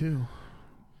 it. Gone too.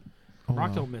 Oh, Brock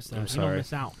well. don't miss that. I'm You sorry. don't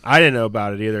miss out. I didn't know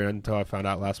about it either until I found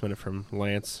out last minute from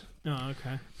Lance. Oh,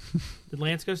 okay. Did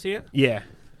Lance go see it? Yeah,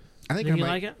 I think Did I he might.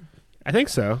 like it? I think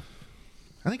so.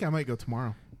 I think I might go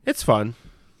tomorrow. It's fun.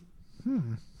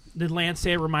 Did Lance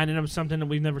say it reminded him of something that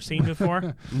we've never seen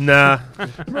before? Nah,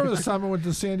 remember the time I went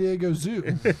to San Diego Zoo?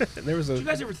 there was Did you a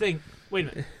guys ever think? Wait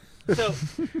a minute. So,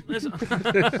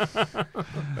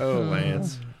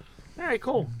 Lance. all right,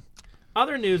 cool.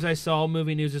 Other news I saw,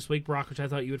 movie news this week, Brock, which I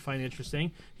thought you would find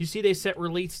interesting. You see, they set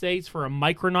release dates for a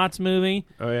Micronauts movie,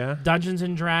 Oh yeah. Dungeons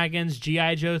and Dragons,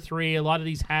 G.I. Joe 3. A lot of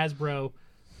these Hasbro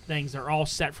things are all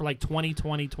set for like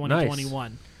 2020,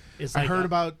 2021. It's I like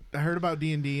heard about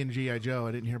D&D and GI Joe.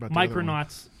 I didn't hear about the other one.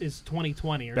 Micronauts is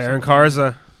 2020 or Baron something.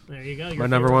 Karza, There you go. my your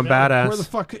number favorite one villain.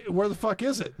 badass. Where the fuck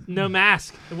is it? No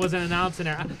mask. It wasn't announced in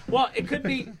there. Well, it could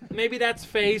be. Maybe that's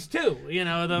phase 2. You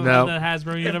know, the No.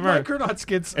 Hasbro If universe. Micronauts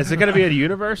gets Is it going to be a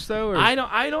universe though? Or? I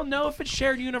don't know if it's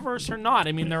shared universe or not.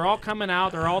 I mean, they're all coming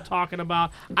out. They're all talking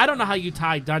about. I don't know how you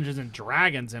tie Dungeons and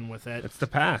Dragons in with it. It's the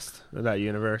past of that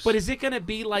universe. But is it going to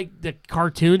be like the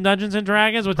cartoon Dungeons and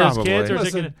Dragons with those Probably. kids, or is it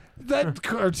Listen, going that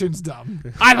cartoon's dumb.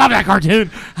 to? I love that cartoon.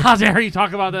 How dare you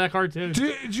talk about that cartoon? Do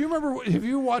you remember? Have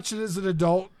you watched it as an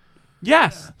adult?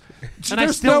 Yes. And I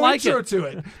There's still no like intro it. to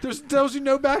it. There's tells you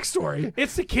no backstory.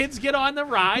 It's the kids get on the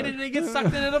ride and they get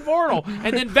sucked into the portal.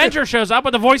 And then Venture shows up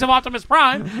with the voice of Optimus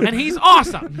Prime, and he's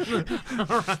awesome.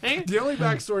 All right? The only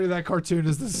backstory to that cartoon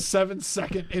is the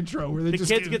 7-second intro where they The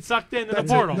just kids get sucked into the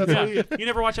That's it. portal. That's all Yeah. You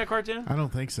never watch that cartoon? I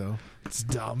don't think so. It's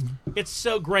dumb. It's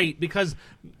so great because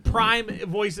Prime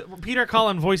Peter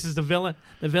Cullen voices the villain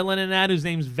in that, whose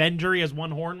name's Venger. He has one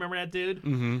horn. Remember that dude?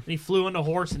 Mm-hmm. And he flew on a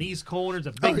horse, and he's cool. And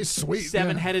there's a big he's sweet,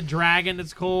 7-headed dragon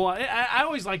that's cool. I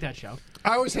always like that show.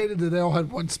 I always hated that they all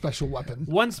had one special weapon.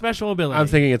 One special ability. I'm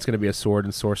thinking it's going to be a sword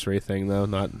and sorcery thing, though.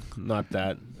 Not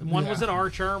that. One was Yeah. an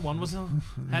archer. One was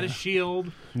had a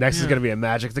shield. Next is Yeah. going to be a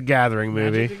Magic the Gathering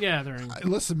movie. Magic the Gathering.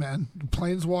 Listen, man,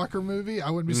 Planeswalker movie. I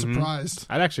wouldn't be surprised.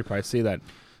 I'd actually probably see that.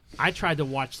 I tried to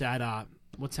watch that.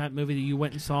 What's that movie that you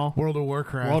went and saw? World of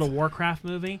Warcraft. World of Warcraft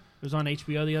movie. It was on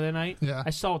HBO the other night. Yeah.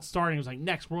 I saw it starting. It was like,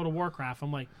 next World of Warcraft.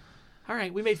 I'm like, all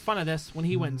right, we made fun of this when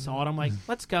he went and saw it. I'm like,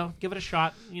 let's go. Give it a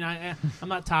shot. You know, I'm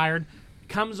not tired.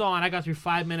 Comes on. I got through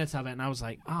 5 minutes of it, and I was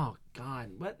like, oh, God,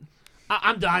 what?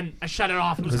 I'm done. I shut it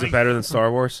off. It was Is like, it better than Star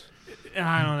Wars?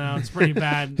 I don't know. It's pretty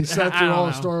bad. He sat I through don't all know.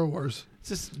 of Star Wars. It's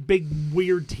just big,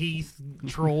 weird teeth,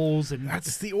 trolls, and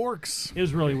That's the orcs. it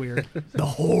was really weird. The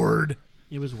Horde.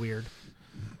 It was weird.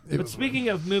 It But was speaking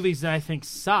of movies that I think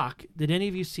suck, did any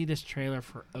of you see this trailer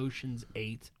for Ocean's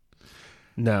 8?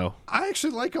 No. I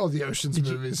actually like all the Oceans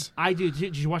movies. I do.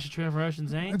 Did you watch the trailer for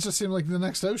Ocean's 8? It just seemed like the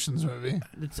next Oceans movie.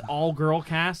 It's all girl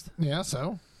cast. Yeah,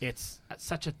 so It's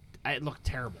such a. It looked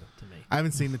terrible to me. I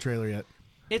haven't seen the trailer yet.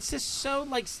 It's just so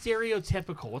like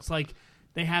stereotypical. It's like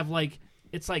they have like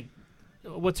it's like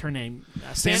what's her name?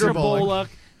 Sandra Bullock.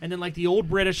 And then like the old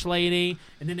British lady,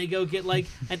 and then they go get like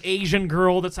an Asian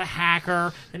girl that's a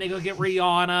hacker, and they go get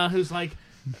Rihanna who's like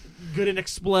good in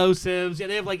explosives. Yeah,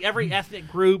 they have like every ethnic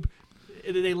group.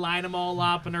 They line them all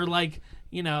up, and they're like,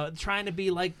 you know, trying to be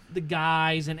like the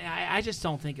guys. And I just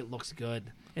don't think it looks good.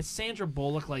 It's Sandra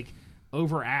Bullock like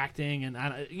overacting, and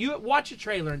you watch the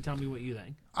trailer and tell me what you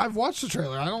think. I've watched the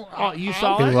trailer. I don't. Oh, you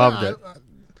saw He it? loved it.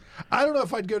 I don't know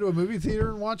if I'd go to a movie theater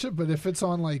and watch it, but if it's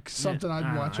on like something, Yeah, I I'd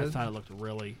don't know. watch I it. thought it looked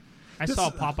really. I This- saw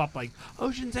it pop up like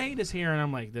Ocean's 8 is here, and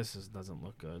I'm like, doesn't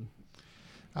look good.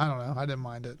 I don't know. I didn't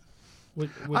mind it. What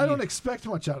I do don't you- expect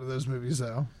much out of those movies,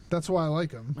 though. That's why I like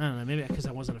them. I don't know. Maybe because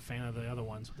I wasn't a fan of the other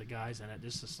ones with the guys in it.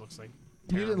 This just looks like.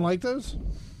 You didn't terrible. like those?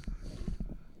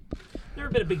 Never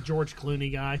been a big George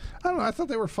Clooney guy. I don't know. I thought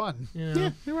they were fun. You know? Yeah,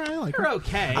 you're right. I like They're it.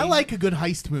 okay. I like a good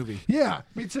heist movie. Yeah,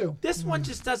 me too. This one.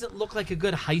 Just doesn't look like a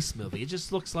good heist movie. It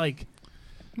just looks like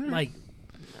I don't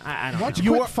Why know. don't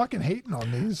you quit fucking hating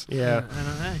on these? Yeah. I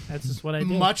don't know. That's just what I do.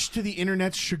 Much to the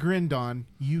internet's chagrin, Don,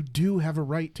 you do have a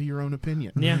right to your own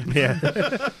opinion. Yeah,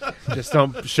 Yeah. Just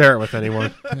don't share it with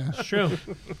anyone. it's true.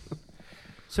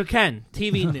 So Ken,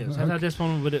 TV news. I thought this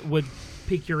one would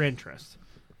pique your interest.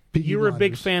 Peaky You were a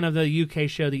big Blinders. fan of the UK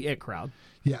show, The It Crowd.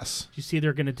 Yes. You see,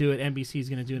 they're going to do it. NBC's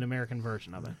going to do an American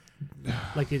version of it,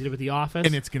 like they did with The Office.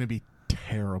 And it's going to be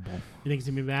terrible. You think it's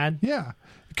going to be bad? Yeah.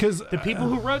 Because The people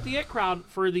who wrote The It Crowd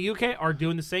for the UK are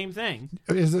doing the same thing.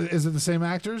 is it the same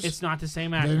actors? It's not the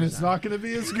same actors. Then it's not going to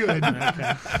be as good.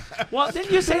 Okay. Well,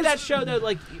 didn't you say that show though?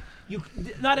 Like, you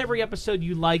not every episode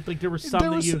you liked. Like there was some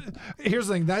that you. Here's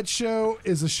the thing. That show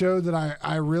is a show that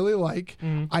I really like.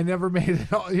 Mm-hmm. I never made it.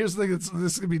 Here's the thing.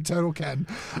 This is gonna be total Ken.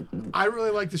 I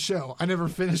really like the show. I never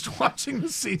finished watching the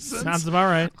seasons. Sounds about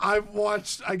right.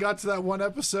 I got to that one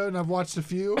episode and I've watched a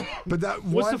few. But that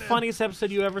What's one, the funniest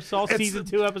episode you ever saw? It's- Season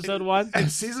 2, episode 1.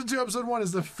 And season 2, episode 1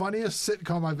 is the funniest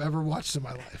sitcom I've ever watched in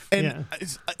my life. And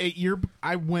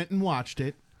I went and watched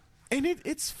it, and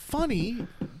it's funny,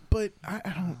 but I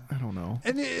don't know.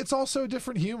 And it's also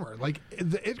different humor. Like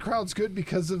the It Crowd's good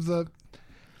because of the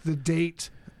date.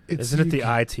 Isn't it the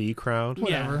UK. IT crowd?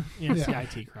 Whatever. Yeah, it's Yeah.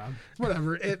 the IT crowd.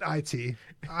 Whatever. IT.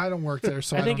 I don't work there,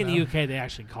 so I, I think in don't the know. UK they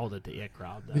actually called it the It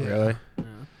Crowd. Though. Yeah. Really?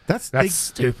 That's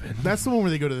Stupid. That's the one where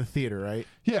they go to the theater, right?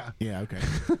 Yeah. Yeah. Okay.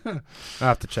 I'll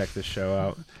have to check this show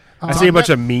out. I Uh, see a bunch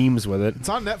of memes with it. It's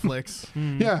on Netflix.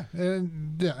 Yeah,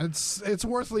 and yeah, it's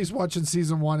worth at least watching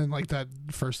season 1 and like that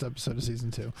first episode of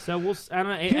season 2. So we'll. I don't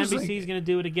know. Here's the NBC's going to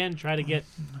do it again. Try to get.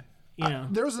 You know.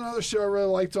 There was another show I really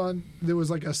liked on. There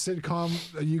was like a sitcom,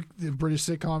 a British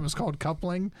sitcom. It was called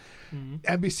Coupling.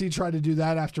 NBC tried to do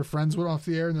that after Friends went off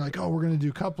the air, and they're like, "Oh, we're going to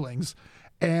do couplings,"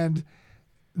 and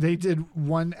they did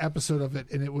one episode of it,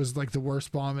 and it was like the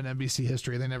worst bomb in NBC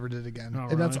history. They never did it again, Oh,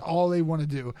 and that's really? all they want to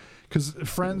do because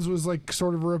Friends was like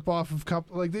sort of a rip off of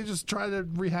Couple. Like they just try to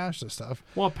rehash this stuff.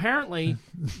 Well, apparently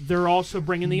they're also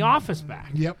bringing The Office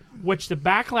back. Yep. Which the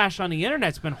backlash on the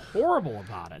internet's been horrible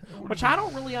about it. Which I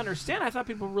don't really understand. I thought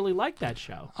people really liked that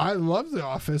show. I love The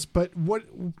Office, but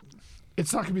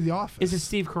It's not going to be The Office. Is it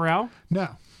Steve Carell? No.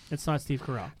 It's not Steve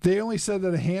Carell. They only said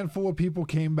that a handful of people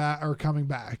came back or coming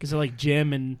back. Is it like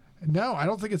Jim and? No, I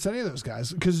don't think it's any of those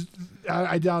guys because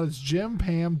I doubt it's Jim,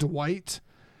 Pam, Dwight.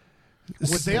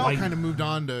 They all kind of moved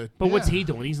on to. But what's Yeah. he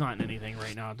doing? He's not in anything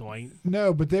right now, Dwight.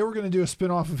 No, but they were going to do a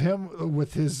spinoff of him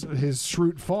with his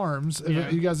Schrute Farms. Yeah.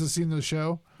 You guys have seen the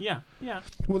show? Yeah, yeah.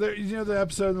 Well, you know the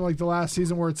episode in like the last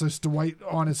season where it's just Dwight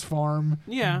on his farm.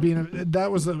 Yeah.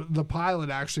 That was the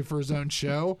pilot actually for his own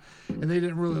show, and they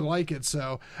didn't really like it.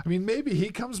 So I mean, maybe he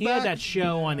comes He back. had that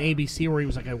show on ABC where he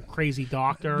was like a crazy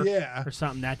doctor, Yeah. or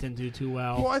something that didn't do too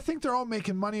well. Well, I think they're all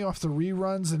making money off the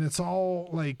reruns, and it's all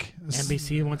like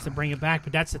NBC wants to bring it back,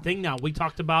 but that's the thing now. We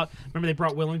talked about. Remember they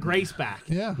brought Will and Grace back.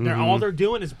 Yeah. All they're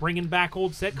doing is bringing back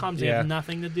old sitcoms. They Yeah. have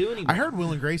nothing to do anymore. I heard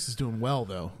Will and Grace is doing well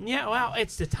though. Yeah, well,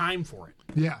 it's the time for it.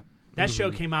 Yeah. That show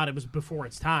came out. It was before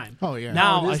its time. Oh, yeah.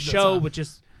 Now Oh, it a is the show time. with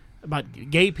just about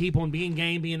gay people and being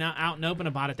gay and being out and open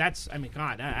about it. That's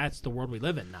that's the world we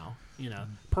live in now. You know,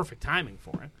 perfect timing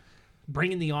for it.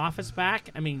 Bringing The Office back.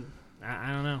 I mean, I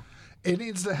don't know. It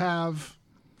needs to have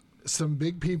some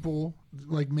big people,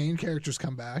 like main characters,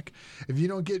 come back. If you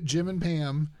don't get Jim and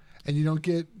Pam and you don't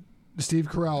get Steve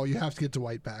Carell, you have to get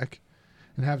Dwight back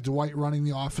and have Dwight running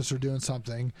the office or doing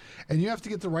something. And you have to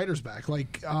get the writers back.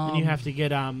 Like, And you have to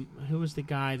get who was the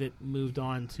guy that moved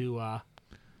on to?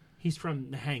 He's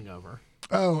from The Hangover.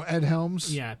 oh, Ed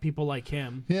Helms. Yeah, people like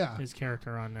him. Yeah. His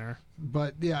character on there.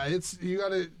 But yeah, it's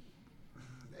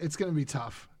going to be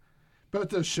tough. Both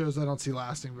those shows I don't see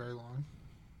lasting very long.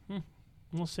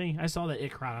 We'll see. I saw that It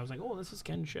Crowd. I was like, oh, this is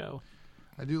Ken's show.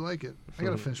 I do like it. I got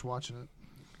to finish watching it.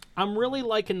 I'm really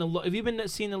liking the look. Have you been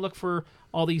seeing the look for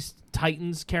all these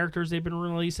Titans characters they've been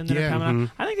releasing that are Yeah. coming out?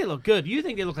 I think they look good. You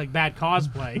think they look like bad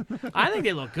cosplay. I think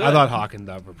they look good. I thought Hawk and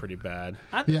Dove were pretty bad.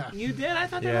 Yeah. You did? I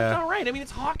thought they Yeah. looked all right. I mean,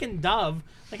 it's Hawk and Dove.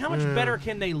 Like, how much better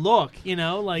can they look? You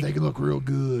know, like, They can look real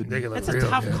good. that's a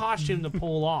tough costume to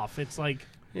pull off. It's like,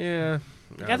 Yeah.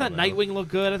 I thought Nightwing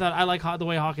looked good. I like the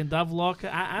way Hawk and Dove look.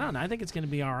 I don't know. I think it's going to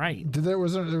be all right. There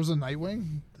was a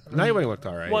Nightwing? Nightwing looked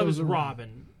all right. Well, it was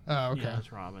Robin. Oh, okay. Yeah,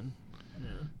 it's Robin. Yeah.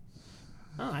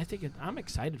 Oh, I think I'm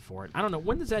excited for it. I don't know.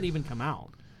 When does that even come out?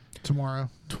 Tomorrow.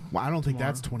 Well, I don't think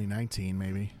that's 2019.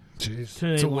 Maybe. Jeez. So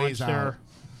It's they a ways out.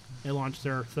 launched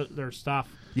their stuff.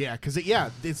 Yeah, because it's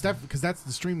definitely because that's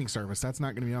the streaming service. That's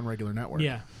not going to be on regular network.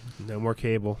 Yeah. No more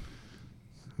cable.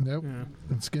 Nope. Yeah.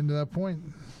 It's getting to that point.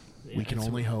 We can It's-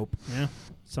 only hope. Yeah.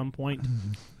 Some point.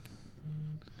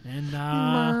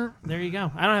 And there you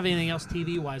go. I don't have anything else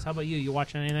TV wise. How about you? You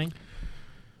watching anything?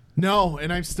 No,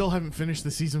 and I still haven't finished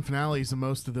the season finales of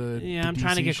most of the. Yeah, the I'm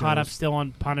trying to DC get caught up shows. still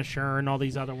on Punisher and all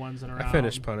these other ones that are out. I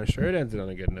finished Punisher. It ended on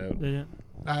a good note. Did it?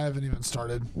 I haven't even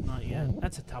started. Not yet.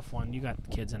 That's a tough one. You got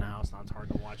kids in the house. Now it's hard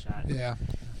to watch that. Yeah.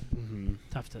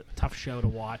 Tough show to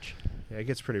watch. Yeah, it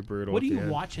gets pretty brutal. What are at the you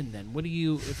end. watching then? What do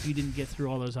you if you didn't get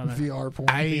through all those other VR porn.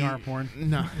 VR porn?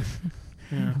 No.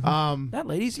 Yeah. That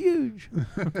lady's huge.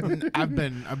 I've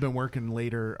been working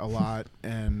later a lot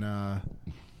and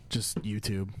just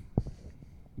YouTube.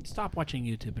 Stop watching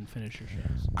YouTube and finish your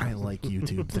shows. I like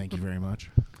YouTube. Thank you very much.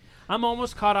 I'm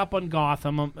almost caught up on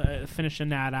Gotham. I'm finishing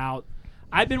that out.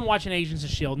 I've been watching Agents of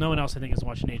S.H.I.E.L.D. No one else, I think, is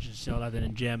watching Agents of S.H.I.E.L.D. other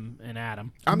than Jim and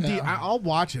Adam. I'll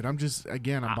watch it. I'm just I'm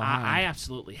behind. I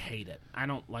absolutely hate it. I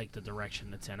don't like the direction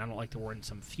that's in. I don't like that we're in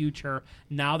some future.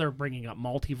 Now they're bringing up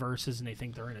multiverses, and they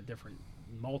think they're in a different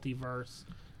multiverse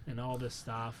and all this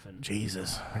stuff. And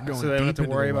Jesus. They're going So they don't have deep to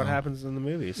into worry the about what well. happens in the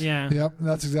movies. yeah. Yep,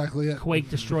 that's exactly it. Quake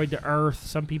destroyed the Earth.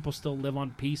 Some people still live on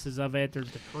pieces of it.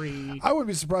 There's debris. I wouldn't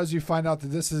be surprised if you find out that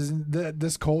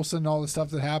this Coulson, all the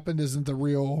stuff that happened, isn't the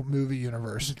real movie It's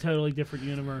universe. a totally different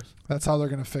universe. That's how they're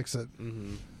going to fix it.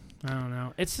 I don't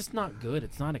know. It's just not good.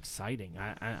 It's not exciting.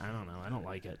 I don't know. I don't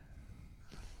like it.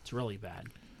 It's really bad.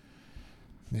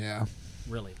 Yeah,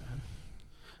 Really bad.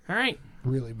 All right.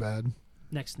 really bad.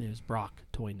 Next news. Brock.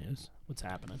 Toy news. What's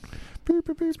happening?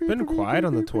 It's been quiet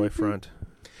on the toy front.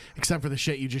 Except for the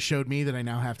shit you just showed me that I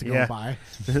now have to go Yeah. and buy.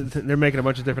 They're making a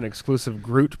bunch of different exclusive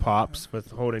Groot pops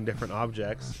with holding different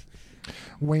objects.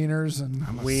 Wieners and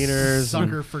Wieners.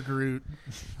 Sucker for Groot.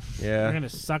 Yeah. You're gonna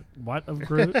suck what of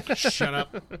Groot? Shut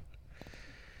up.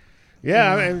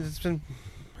 Yeah, I mean, it's been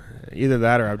either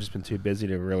that or I've just been too busy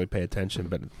to really pay attention,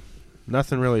 but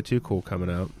nothing really too cool coming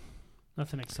out.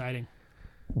 Nothing exciting.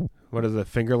 What are the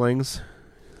fingerlings?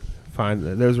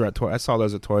 Fine. Those were at I saw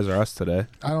those at Toys R Us today.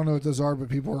 I don't know what those are, but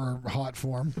people are hot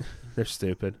for them. They're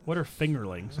stupid. What are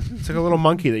fingerlings? It's like a little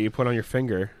monkey that you put on your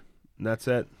finger, and that's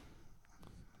it.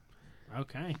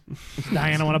 Okay. Does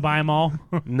Diana want to buy them all?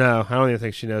 No, I don't even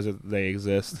think she knows that they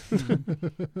exist.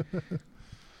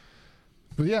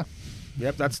 But yeah,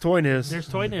 Yep, that's toy news. There's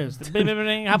toy news.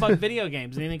 How about video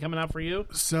games? Anything coming out for you?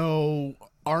 So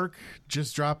Ark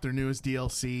just dropped their newest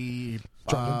DLC.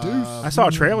 Dropped a deuce. I saw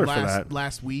a trailer for that.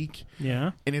 last week,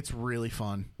 Yeah. and it's really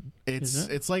fun. Is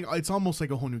it? It's almost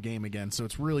like a whole new game again. So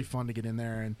it's really fun to get in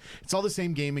there, and it's all the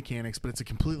same game mechanics, but it's a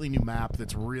completely new map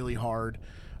that's really hard.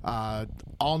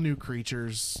 All new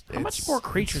creatures. How much more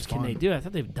creatures can they do? I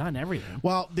thought they've done everything.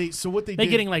 Well, what they They're did,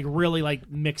 getting like really like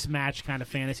mix match kind of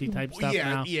fantasy type stuff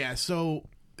now. Yeah. So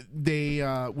they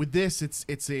with this,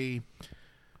 it's a.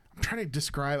 I'm trying to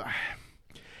describe.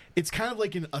 It's kind of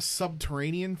like a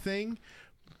subterranean thing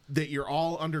that you're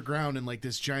all underground in like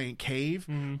this giant cave,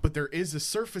 but there is a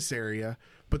surface area.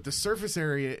 But the surface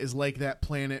area is like that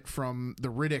planet from the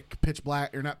Riddick Pitch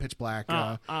Black, or not Pitch Black.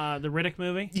 The Riddick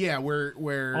movie. Yeah, where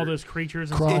All those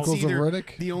creatures. And Chronicles it's of either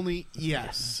Riddick? The only the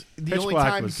Pitch only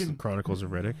Black time was you can Chronicles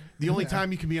of Riddick. the only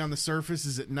time you can be on the surface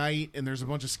is at night, and there's a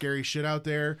bunch of scary shit out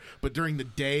there. But during the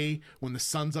day, when the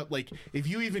sun's up, like if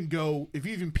you even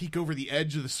peek over the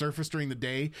edge of the surface during the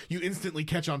day, you instantly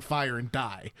catch on fire and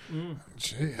die.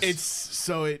 Jeez.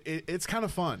 It's kind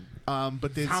of fun.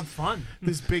 But Sounds fun.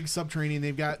 this big subterranean.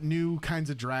 They've got new kinds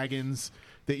of dragons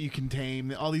that you can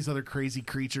tame. All these other crazy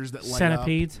creatures that light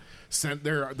Centipedes. up.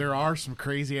 There are some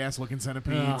crazy ass looking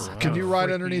centipedes. Can you ride freak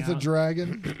me underneath a out.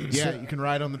 dragon? Yeah, you can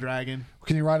ride on the dragon.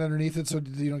 Can you ride underneath it so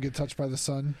you don't get touched by the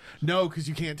sun? No, because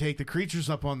you can't take the creatures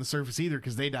up on the surface either,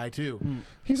 because they die too.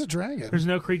 He's a dragon. There's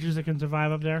no creatures that can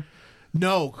survive up there.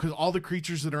 No, because all the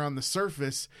creatures that are on the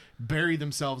surface bury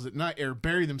themselves at night, or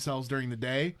bury themselves during the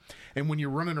day, and when you're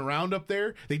running around up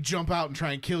there, they jump out and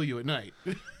try and kill you at night.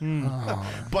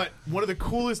 But one of the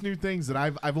coolest new things that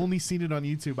I've only seen it on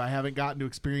YouTube, I haven't gotten to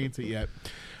experience it yet.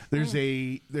 There's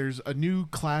a new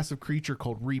class of creature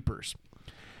called Reapers,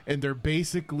 and they're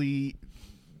basically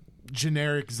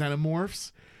generic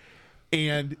xenomorphs,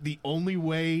 and the only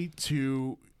way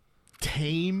to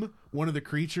tame one of the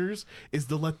creatures is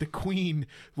to let the queen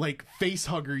like face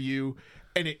hugger you,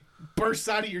 and it bursts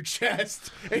out of your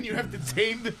chest, and you have to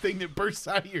tame the thing that bursts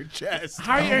out of your chest.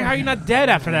 How are you not dead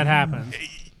after that happens?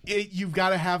 You've got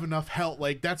to have enough health.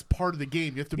 Like that's part of the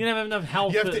game. You have to. You don't have enough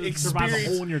health You have to to survive a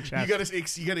experience. hole in your chest.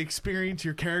 You got to experience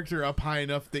your character up high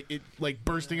enough that it like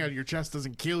bursting out of your chest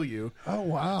doesn't kill you, Oh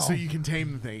wow. so you can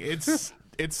tame the thing.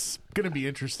 It's gonna be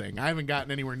interesting. I haven't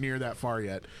gotten anywhere near that far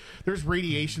yet. There's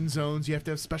radiation zones you have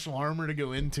to have special armor to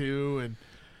go into, and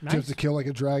Do you have to kill like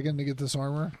a dragon to get this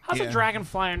armor? How's Yeah. a dragon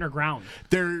fly underground?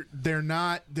 they're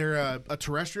a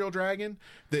terrestrial dragon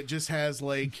that just has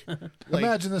like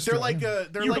Imagine this They're dragon.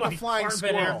 they're You like a flying farm it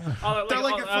squirrel. out. Oh, They're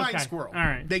like a flying okay. squirrel. All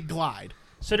right. They glide.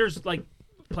 So there's like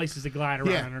places to glide around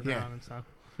Yeah, underground yeah. and stuff.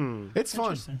 It's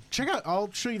fun. Interesting. Check out.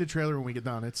 I'll show you the trailer when we get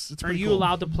done. It's Are pretty you cool.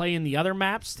 allowed to play in the other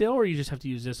maps still, or you just have to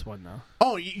use this one though?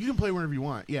 Oh, you can play wherever you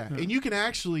want. Yeah, and you can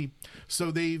actually. So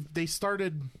they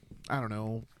started. I don't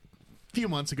know. A few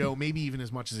months ago, maybe even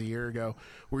as much as a year ago,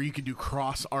 where you could do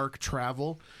cross arc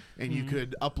travel, and you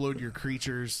could upload your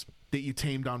creatures that you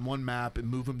tamed on one map and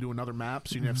move them to another map,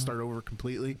 so you didn't have to start over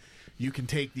completely. You can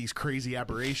take these crazy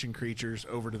aberration creatures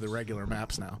over to the regular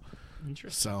maps now.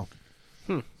 Interesting. So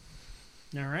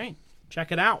All right,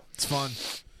 check it out. it's fun.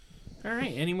 All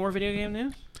right, any more video game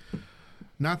news?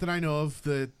 Not that I know of.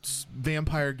 The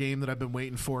vampire game that I've been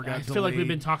waiting for got I delayed. feel like we've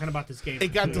been talking about this game.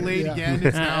 It got delayed Yeah. again.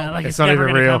 It's now. like It's it's not never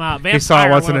even gonna real. come out. He saw it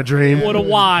Vampire, once in a dream. What a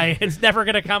why! It's never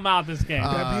gonna come out. This game.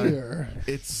 Come here.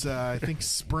 It's I think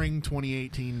spring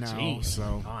 2018 now. Jeez, So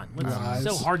come on. What's Nice.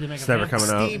 so hard to make It's a never vampire?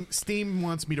 coming out. Steam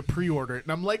wants me to pre-order it,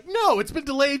 and I'm like, no, it's been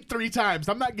delayed 3 times.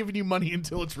 I'm not giving you money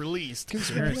until it's released.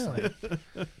 Seriously.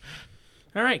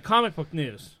 All right, comic book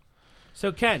news.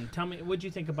 So Ken, tell me, what'd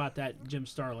you think about that Jim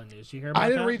Starlin news? You hear about I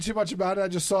didn't that? read too much about it. I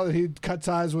just saw that he cut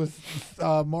ties with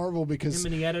Marvel because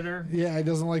Him and the editor. yeah, he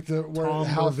doesn't like the Tom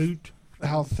how Bervoot.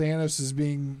 Thanos is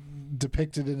being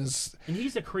depicted in his And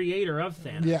he's the creator of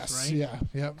Thanos, yes, right? yeah,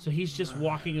 yep. So he's just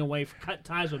walking away, cut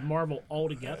ties with Marvel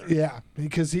altogether. Yeah,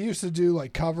 because he used to do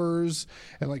like covers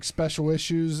and like special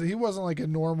issues. He wasn't like a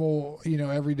normal,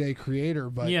 everyday creator,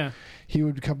 but Yeah. he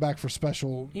would come back for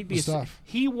special He'd be stuff.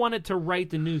 he wanted to write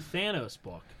the new Thanos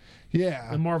book, Yeah,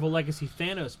 the Marvel Legacy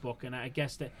Thanos book, and I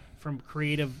guess that from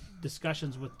creative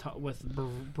discussions with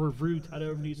Bervoot,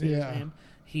 however you say Yeah. his name,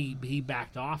 he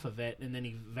backed off of it, and then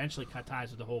he eventually cut ties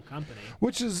with the whole company.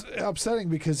 which is upsetting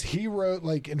because he wrote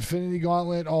like Infinity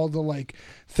Gauntlet, all the like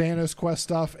Thanos Quest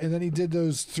stuff, and then he did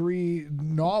those 3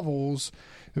 novels.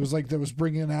 It was like that was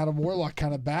bringing Adam Warlock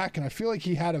kind of back, and I feel like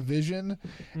he had a vision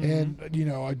and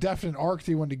a definite arc that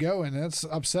he wanted to go in. And it's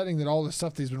upsetting that all the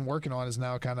stuff that he's been working on is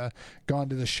now kind of gone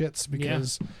to the shits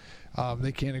because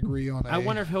they can't agree on. I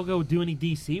wonder if he'll go do any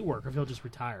DC work, or if he'll just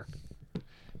retire.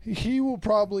 He will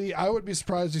probably. I would be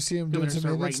surprised to see him doing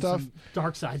some Image stuff.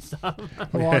 Dark Side stuff.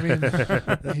 Well, I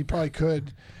mean, he probably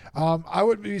could. I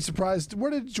wouldn't be surprised.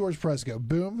 Where did George Perez go?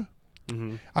 Boom.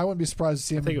 Mm-hmm. I wouldn't be surprised to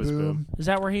see him think in it was Boom. Boom. Is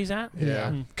that where he's at? Yeah,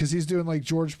 Hmm. because he's doing like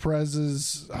George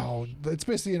Perez's. Oh, it's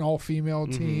basically an all-female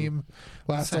team.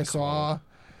 Last I saw.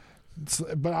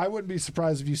 But I wouldn't be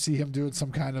surprised if you see him doing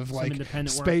some kind of like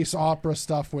independent work. space opera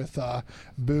stuff with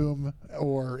Boom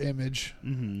or Image.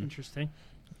 Mm-hmm. Interesting.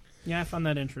 Yeah, I found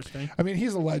that interesting. I mean,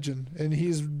 he's a legend, and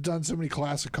he's done so many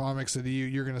classic comics that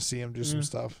you're going to see him do some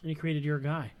stuff. And he created Your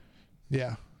Guy.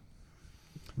 Yeah,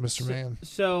 Mr. Man.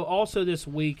 So also this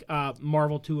week,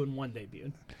 Marvel 2-in-1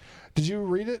 debuted. Did you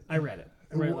read it? I read it.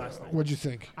 I read it last night. What'd you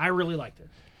think? I really liked it.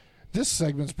 This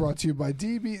segment's brought to you by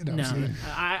DB. No, I'm just kidding.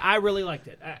 I really liked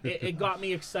it. It got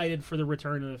me excited for the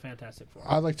return of the Fantastic Four.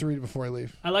 I'd like to read it before I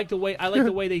leave. I like the way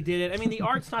they did it. I mean, the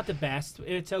art's not the best.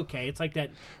 It's okay. It's like that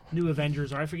new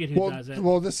Avengers art. I forget who does it.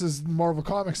 Well, this is Marvel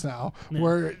Comics now,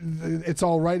 where it's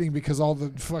all writing because all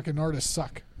the fucking artists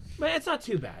suck. But it's not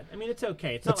too bad. I mean, it's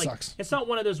okay. It's not sucks. It's not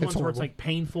one of those ones where it's horrible. like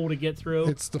painful to get through.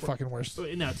 It's the fucking worst. No,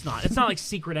 it's not. It's not like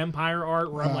Secret Empire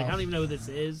art where I'm like, I don't even know who this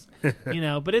is,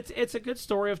 But it's a good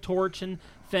story of Torch and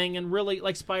Thing, and really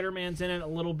like Spider-Man's in it a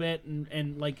little bit,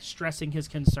 and like stressing his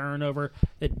concern over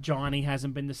that Johnny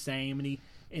hasn't been the same,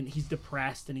 and he's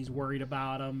depressed and he's worried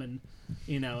about him, and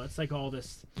it's like all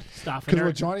this stuff.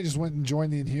 Because Johnny just went and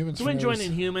joined the Inhumans. He went and joined the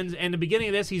Inhumans, and the beginning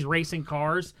of this, he's racing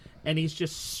cars, and he's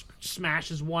just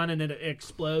smashes one, and it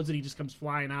explodes, and he just comes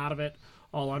flying out of it,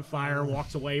 all on fire,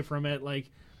 walks away from it, and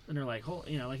they're like,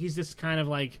 like he's just kind of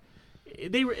like,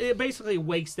 it basically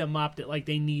wakes them up that like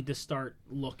they need to start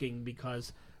looking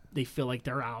because they feel like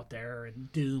they're out there,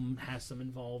 and Doom has some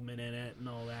involvement in it and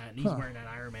all that, and he's wearing that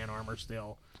Iron Man armor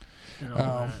still. And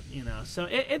all that, so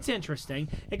it's interesting.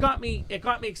 It got me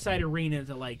excited reading it.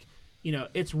 Like,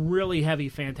 it's really heavy.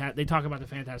 They talk about the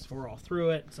Fantastic Four all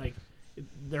through it. It's like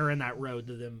they're in that road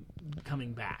to them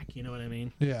coming back. You know what I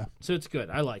mean? Yeah. So it's good.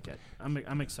 I like it.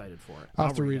 I'm excited for it. I'll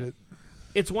have to read it.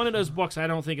 It's one of those books I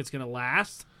don't think it's going to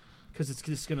last because it's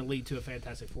just going to lead to a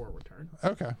Fantastic Four return.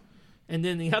 Okay. And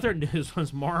then the other news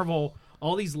was Marvel.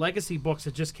 All these legacy books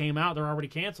that just came out, they're already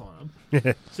canceling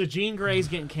them. So Jean Grey's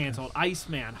getting canceled.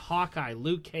 Iceman, Hawkeye,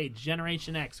 Luke Cage,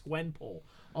 Generation X, Gwenpool.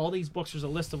 All these books, there's a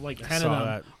list of like 10 of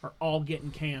them are all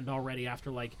getting canned already after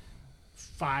like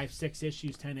 5, 6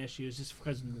 issues, 10 issues, just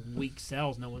because weak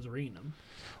sales, no one's reading them.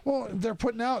 Well, they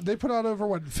put out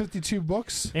over 52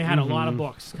 books? They had a lot of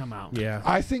books come out. Yeah.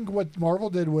 I think what Marvel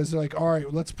did was they're like, all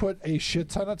right, let's put a shit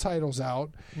ton of titles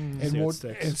out and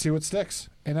see what sticks.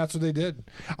 And that's what they did.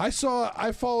 I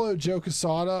followed Joe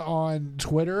Quesada on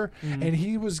Twitter, and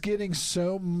he was getting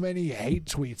so many hate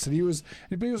tweets, and he was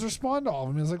responding to all of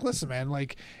them. He was like, listen, man,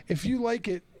 like, if you like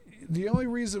it, the only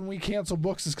reason we cancel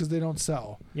books is because they don't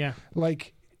sell. Yeah.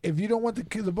 Like, if you don't want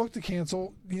the book to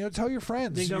cancel, tell your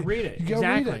friends. Then go read it. You go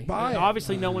exactly. read it. Buy it.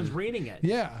 Obviously, no one's reading it.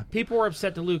 Yeah. People were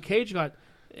upset that Luke Cage got,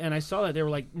 and I saw that they were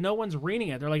like, no one's reading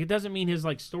it. They're like, it doesn't mean his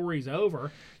like story's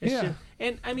over. It's Yeah.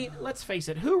 And I mean, let's face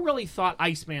it. Who really thought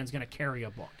Iceman's going to carry a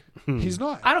book? He's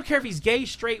not. I don't care if he's gay,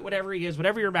 straight, whatever he is,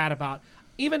 whatever you're mad about.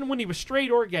 Even when he was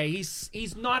straight or gay,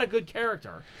 he's not a good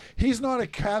character. He's not a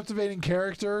captivating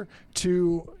character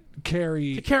to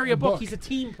carry a book. He's a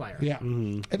team player. Yeah,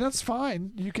 and that's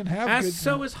fine. You can have good.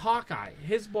 So is Hawkeye.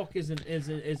 His book is.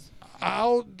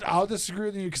 I'll disagree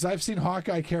with you because I've seen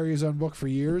Hawkeye carry his own book for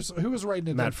years. Who was writing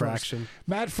it? Matt Fraction.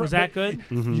 Was that good?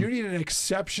 You need an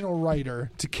exceptional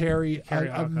writer to carry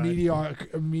a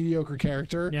mediocre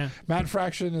character. Yeah. Matt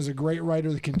Fraction is a great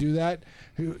writer that can do that.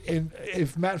 And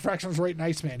if Matt Fraction was writing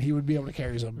Iceman, he would be able to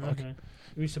carry his own book. Okay.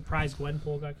 Are you surprised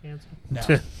Gwenpool got canceled?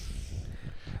 No.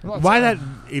 Why that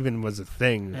even was a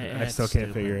thing, I It's still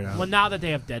can't stupid. figure it out. Well, now that they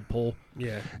have Deadpool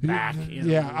Yeah. back,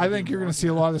 Yeah, I think you're going to see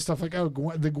a lot of this stuff like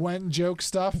the Gwen joke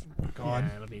stuff. Gone.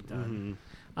 Yeah, it'll be done.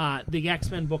 The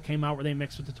X-Men book came out where they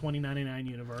mixed with the 2099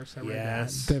 universe. I read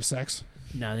Yes. They have sex. that.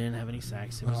 No, they didn't have any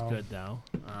sex. It was good though.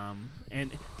 And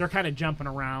they're kind of jumping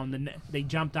around. And they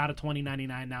jumped out of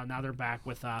 2099 now. Now they're back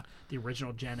with the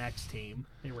original Gen X team.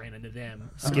 They ran into them.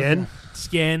 Skin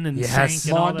and Yes.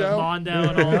 Sank and all the, Mondo. Mondo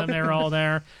and all of them. They were all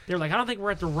there. They're like, I don't think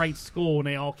we're at the right school. And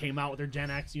they all came out with their Gen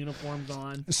X uniforms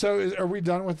on. So are we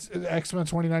done with X-Men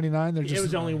 2099? They're just, It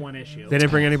was only one issue. They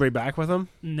didn't bring anybody back with them?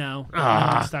 No,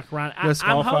 stuck around. I'm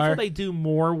Skullfire? hopeful they do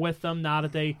more with them now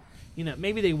that they,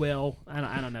 maybe they will.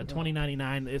 I don't know.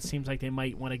 2099. It seems like they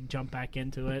might want to jump back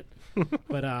into it,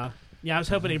 but I was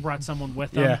hoping they brought someone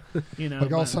with them. Yeah.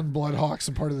 like all of a sudden Bloodhawks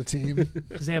are part of the team.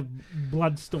 because they have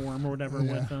Bloodstorm or whatever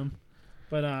Yeah. with them.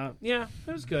 But it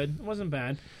was good. It wasn't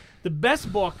bad. The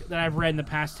best book that I've read in the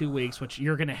past 2 weeks, which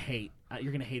you're gonna hate,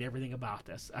 you're gonna hate everything about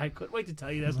this. I couldn't wait to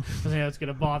tell you this because I know it's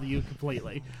gonna bother you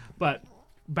completely. But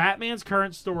Batman's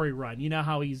current story run, you know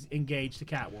how he's engaged to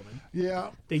Catwoman.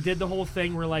 Yeah. They did the whole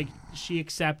thing where like she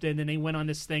accepted, and they went on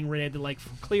this thing where they had to like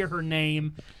clear her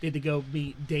name. They had to go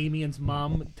meet Damian's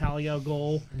mom, Talia al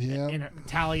Ghul, Yeah. and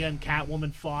Talia and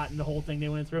Catwoman fought, and the whole thing they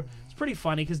went through. It's pretty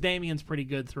funny because Damian's pretty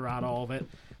good throughout all of it.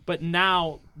 But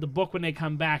now the book, when they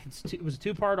come back, it was a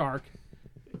 2-part arc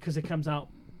because it comes out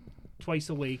twice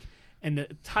a week, and the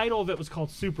title of it was called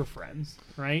Super Friends,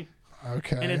 right?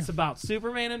 Okay. And it's about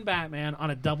Superman and Batman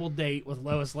on a double date with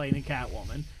Lois Lane and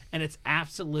Catwoman. And it's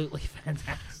absolutely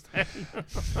fantastic.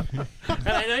 And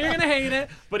I know you're going to hate it,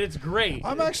 but it's great.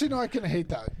 I'm actually not going to hate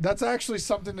that. That's actually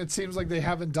something that seems like they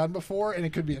haven't done before, and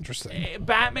it could be interesting.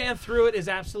 Batman through it is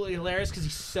absolutely hilarious because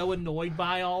he's so annoyed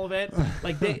by all of it.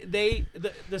 Like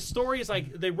the story is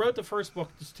like they wrote the first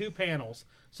book. There's 2 panels,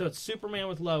 so it's Superman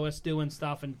with Lois doing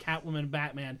stuff, and Catwoman and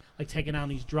Batman like taking on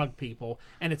these drug people,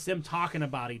 and it's them talking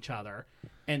about each other.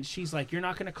 And she's like, "You're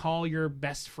not going to call your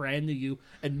best friend who you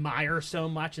admire so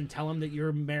much and tell him that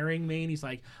you're marrying me?" And he's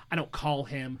like, "I don't call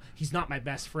him. He's not my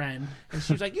best friend." And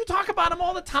she's like, "You talk about him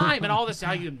all the time and all this,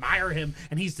 how you admire him,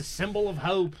 and he's the symbol of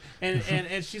hope." And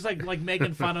she's like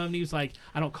making fun of him. And he was like,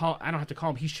 I don't have to call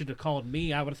him. He should have called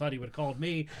me. I would have thought he would have called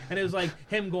me. And it was like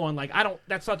him going like,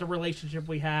 that's not the relationship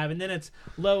we have. And then it's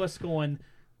Lois going,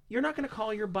 "You're not going to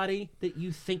call your buddy that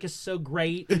you think is so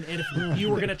great, and if you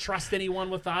were going to trust anyone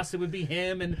with us, it would be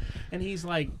him." And he's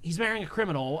like, he's marrying a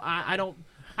criminal. I don't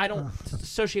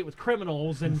associate with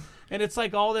criminals, and it's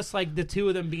like all this, like the 2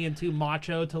 of them being too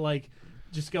macho to like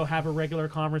just go have a regular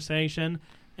conversation.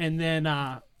 And then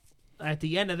at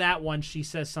the end of that one, she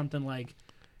says something like,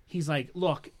 he's like,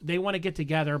 "Look, they want to get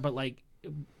together, but like,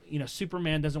 you know,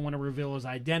 Superman doesn't want to reveal his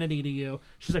identity to you."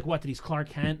 She's like, "What, that he's Clark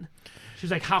Kent?" She's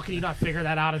like, "How can you not figure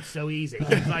that out? It's so easy."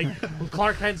 He's like, well,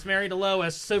 Clark Kent's married to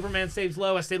Lois. Superman saves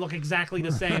Lois. They look exactly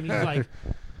the same. He's like,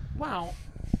 "Wow,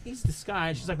 he's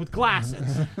disguised." She's like, "With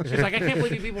glasses." She's like, "I can't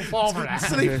believe you people fall for that."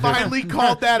 So they finally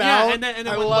called that out. Yeah, and then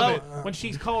I when, love it. when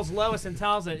she calls Lois and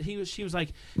tells it, she was like,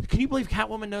 "Can you believe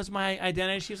Catwoman knows my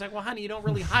identity?" She was like, "Well, honey, you don't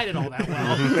really hide it all that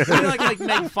well." So like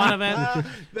make fun of it.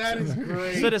 That is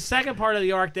great. So the second part of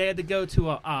the arc, they had to go to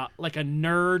a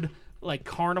nerd like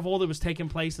carnival that was taking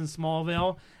place in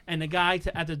Smallville, and the guy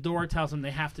at the door tells them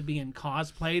they have to be in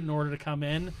cosplay in order to come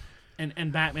in.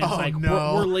 And Batman's like,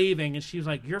 no. we're leaving. And she was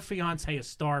like, "Your fiance is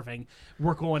starving.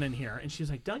 We're going in here." And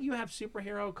she's like, "Don't you have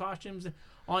superhero costumes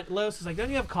on?" Lois is like, "Don't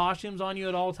you have costumes on you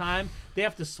at all time?" They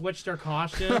have to switch their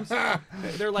costumes.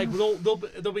 They're like,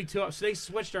 they'll be 2 up. So they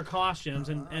switched their costumes,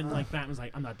 and like Batman's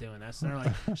like, "I'm not doing this." And they're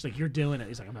like, she's like, "You're doing it."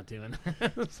 He's like, "I'm not doing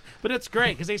it." But it's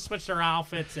great because they switched their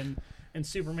outfits, and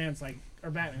Superman's like, or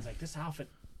Batman's like, "This outfit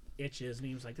itches," and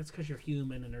he was like, "That's because you're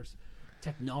human and there's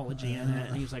technology in it."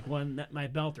 And he was like, "Well, in my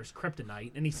belt there's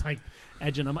kryptonite," and he's like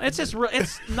edging them. It's just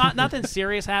it's not nothing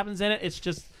serious happens in it. It's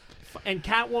just, and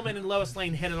Catwoman and Lois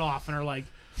Lane hit it off and are like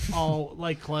all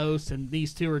like close, and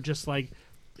these 2 are just like,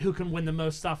 who can win the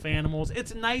most stuffed animals.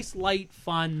 It's nice, light,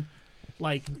 fun.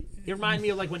 Like, it reminded me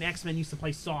of like when X-Men used to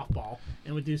play softball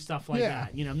and would do stuff like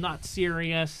that. You know, not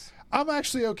serious. I'm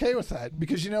actually okay with that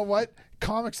because you know what?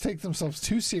 Comics take themselves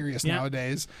too serious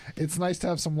nowadays. It's nice to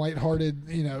have some lighthearted,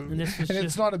 you know, and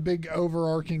it's not a big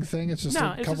overarching thing. It's just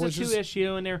a couple it's just a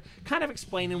 2-issue, and they're kind of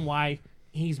explaining why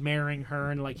he's marrying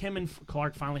her, and like him and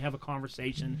Clark finally have a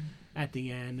conversation at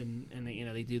the end, and they, you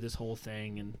know, they do this whole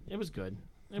thing, and it was good.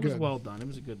 It was well done. It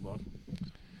was a good book.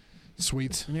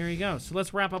 Sweet. And there you go. So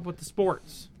let's wrap up with the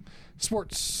sports.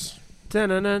 Sports.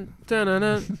 Dun-dun-dun,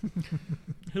 dun-dun-dun.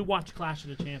 Who watched Clash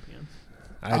of the Champions?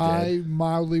 I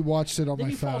mildly watched it on Did my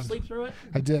you phone. fall asleep through it?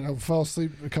 I did. I fell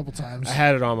asleep a couple times. I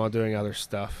had it on while doing other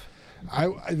stuff.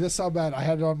 This how bad I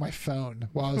had it on my phone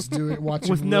while I was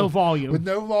watching With no volume. With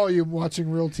no volume,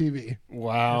 watching real TV.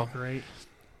 Wow. That's great.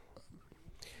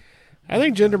 I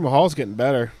think Jinder Mahal's getting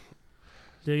better.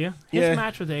 Do you? His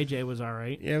match with AJ was all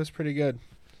right. Yeah, it was pretty good.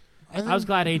 I was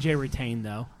glad AJ retained,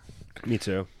 though. Me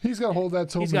too. He's got to hold that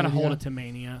till He's got to Mania. hold it to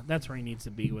Mania. That's where he needs to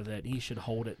be with it. He should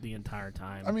hold it the entire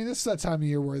time. I mean, this is that time of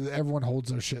year where everyone holds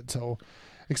their shit till,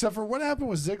 except for what happened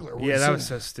with Ziggler. Yeah, that was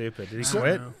so stupid. Did he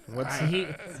quit?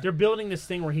 They're building this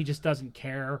thing where he just doesn't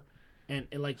care, and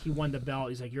like he won the belt.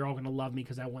 He's like, "You're all gonna love me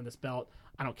because I won this belt.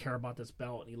 I don't care about this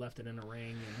belt," and he left it in the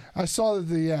ring. And I saw that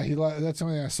that's the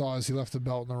only thing I saw is he left the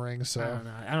belt in the ring. So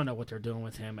I don't know what they're doing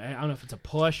with him. I don't know if it's a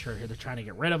push or they're trying to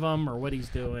get rid of him or what he's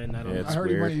doing. I don't know. I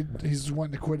heard he's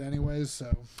wanting to quit anyways.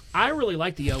 So I really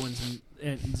like the Owens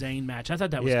and Zayn match. I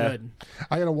thought that was Yeah. good.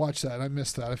 I gotta watch that. I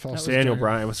missed that. I fell asleep. Daniel during it.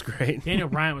 Bryan was great. Daniel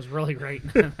Bryan was really great.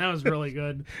 That was really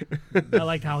good. I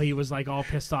liked how he was like all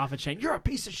pissed off at Shane. You're a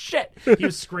piece of shit. He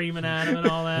was screaming at him and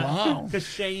all that. Wow. Because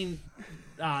Shane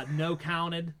no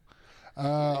counted.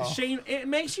 Oh. Shane, it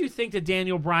makes you think that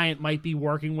Daniel Bryan might be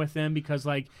working with them because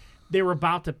like they were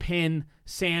about to pin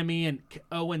Sammy and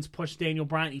Owens pushed Daniel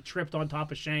Bryan. He tripped on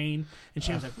top of Shane, and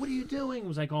Shane was like, "What are you doing?"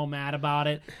 Was like all mad about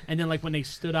it. And then like when they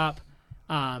stood up,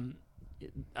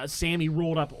 Sammy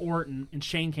rolled up Orton, and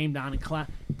Shane came down and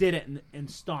did it and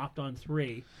stopped on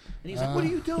 3. And he's like, "What are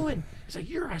you doing?" He's like,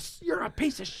 "You're a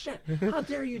piece of shit. How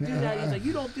dare you do that?" He's like,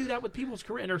 "You don't do that with people's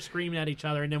career." And they're screaming at each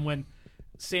other. And then when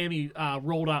Sammy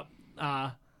rolled up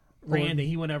Randy,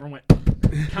 he went over and went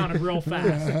counted real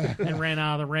fast and ran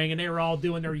out of the ring, and they were all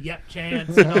doing their yep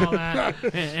chants and all that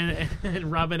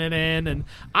and rubbing it in. And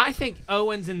I think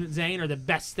Owens and Zayn are the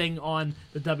best thing on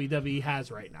the WWE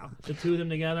has right now. The two of them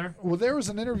together. Well, there was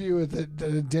an interview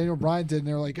that Daniel Bryan did, and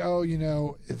they were like, "Oh,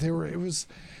 it was,"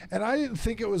 and I didn't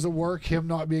think it was a work him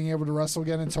not being able to wrestle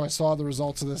again until I saw the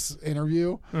results of this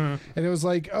interview, and it was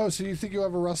like, "Oh, so you think you'll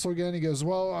ever wrestle again?" He goes,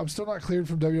 "Well, I'm still not cleared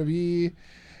from WWE."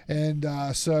 And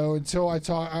so until I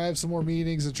have some more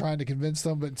meetings and trying to convince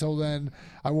them, but until then,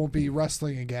 I won't be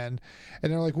wrestling again.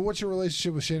 And they're like, "Well, what's your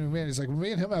relationship with Shane McMahon?" He's like, "Well,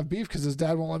 me and him have beef because his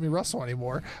dad won't let me wrestle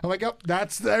anymore." I'm like, "Oh,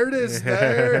 there it is.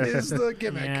 There it is the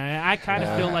gimmick." Yeah, I kind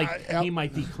of feel like he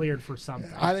might be cleared for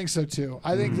something. I think so too.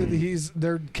 I think that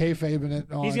they're kayfabing it.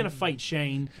 He's gonna fight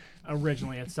Shane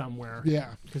originally at somewhere.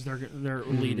 Yeah, because they're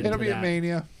leading. it'll to be that. a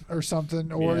Mania or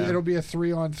something, or Yeah. it'll be a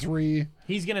 3-on-3.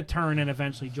 He's gonna turn and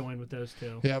eventually join with those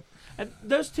two. Yep. And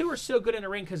those two are so good in the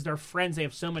ring because they're friends. They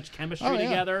have so much chemistry Oh, yeah.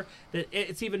 together that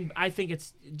it's even. I think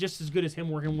it's just as good as him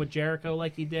working with Jericho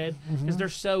like he did because they're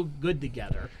so good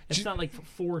together. It's not like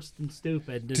forced and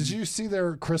stupid. Did you see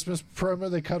their Christmas promo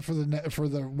they cut for the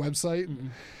website? And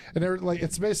they're like,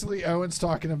 it's basically Owens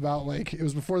talking about like it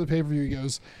was before the pay per view. He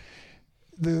goes,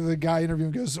 the guy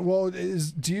interviewing goes, "Well,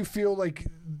 do you feel like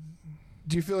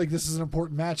this is an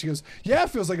important match?" He goes, "Yeah, it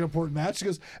feels like an important match." He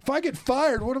goes, "If I get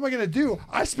fired, what am I going to do?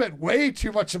 I spent way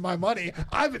too much of my money.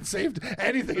 I haven't saved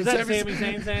anything." Was that Sami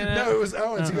Zayn saying that? No, it was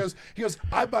Owens. He goes,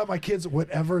 "I buy my kids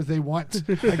whatever they want."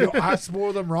 I go, "I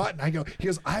spoil them rotten." He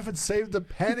goes, "I haven't saved a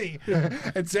penny."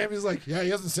 And Sammy's like, "Yeah, he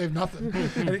hasn't saved nothing."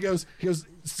 And he goes,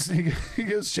 Shane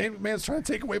McMahon's trying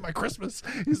to take away my Christmas.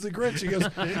 He's the Grinch. He goes,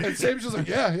 and Sammy's just like,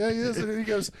 yeah, he is. And he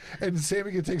goes, and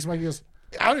Sammy takes him. He goes,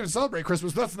 "I don't even celebrate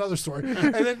Christmas, but that's another story."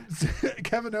 And then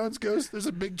Kevin Owens goes, there's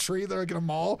a big tree there like in a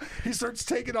mall. He starts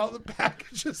taking all the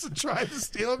packages and trying to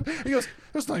steal them. He goes,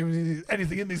 "There's not even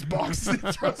anything in these boxes."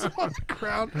 He throws them on the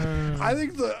ground. I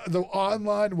think the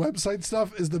online website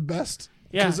stuff is the best.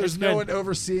 Yeah, Because there's it's no good. one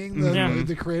overseeing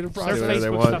the creative Their process. whatever they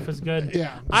Facebook want. stuff is good.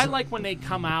 Yeah. I like when they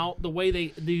come out, the way they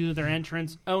do their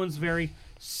entrance. Owens very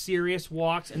serious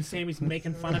walks, and Sammy's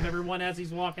making fun of everyone as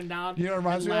he's walking down. You know what it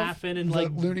reminds and me laughing of? and The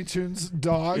like Looney Tunes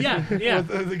dog. Yeah, yeah.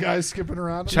 With the guy skipping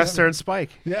around. Chester and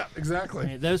Spike. Yeah, exactly.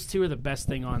 Hey, those two are the best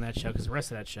thing on that show because the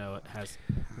rest of that show has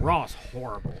Raw's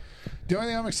horrible. The only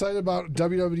thing I'm excited about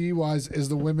WWE wise is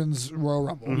the women's Royal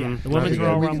Rumble. Yeah, the women's I think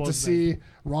Royal we Rumble get to is big. see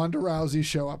Ronda Rousey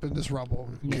show up in this Rumble.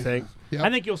 You think? Yep. I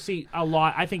think you'll see a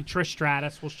lot. I think Trish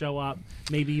Stratus will show up.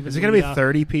 Maybe even Is it going to be Lita.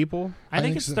 30 people? I think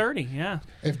think it's so. 30. Yeah,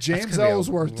 If James gonna be a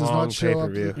Ellsworth does long not show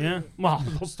up, pay-per-view. yeah. Well,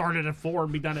 they'll start it at 4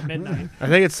 and be done at midnight. I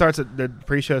think it starts at the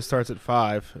pre-show starts at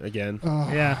 5 again. Yeah,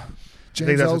 I James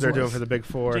think that's what Ellsworth, they're doing for the Big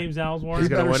Four. James he Ellsworth, He's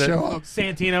gonna better win it. show up.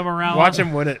 Santino Morella. Watch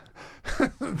him win it.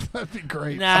 That'd be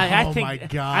great. Nah, I Oh think. my I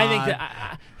think God.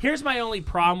 that. Here's my only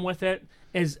problem with it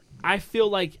is I feel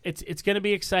like it's going to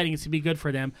be exciting. It's going to be good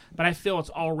for them, but I feel it's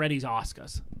already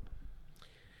Asuka's.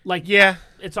 Like Yeah.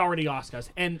 it's already Asuka's,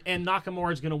 and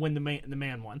Nakamura is going to win the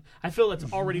man one. I feel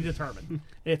it's already determined.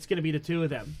 It's going to be the two of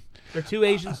them. They're two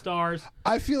Asian stars.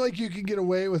 I feel like you can get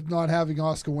away with not having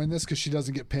Asuka win this because she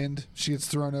doesn't get pinned. She gets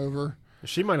thrown over.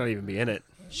 She might not even be in it.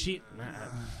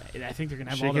 I think they're going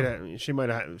to have all the.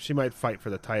 She might fight for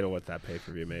the title at that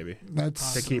pay-per-view maybe.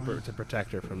 That's To keep her, to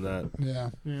protect her from that.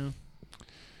 yeah. Yeah.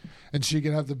 And she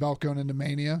can have the belt going into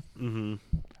Mania. Mm-hmm.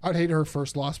 I'd hate her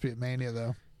first loss be at Mania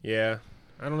though. Yeah.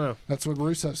 I don't know. That's what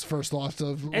Rusev's first loss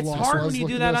of. It's loss hard was. when you Look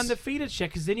do at that this. undefeated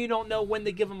shit because then you don't know when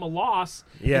they give them a loss,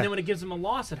 Yeah. and then when it gives them a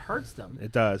loss, it hurts them.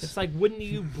 It does. It's like wouldn't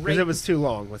you break? Because it was too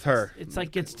long with her. It's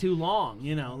like it's too long,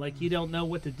 you know. Like you don't know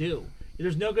what to do.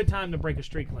 There's no good time to break a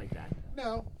streak like that.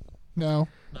 No.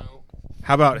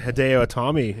 How about Hideo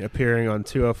Itami appearing on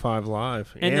 205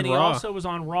 Live And then he Raw? also was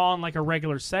on Raw in like a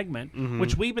regular segment,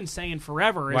 which we've been saying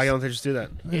forever. Is Why don't they just do that?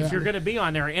 if Yeah. you're going to be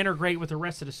on there, integrate with the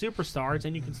rest of the superstars,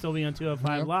 and you can still be on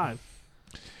 205 Yep. Live.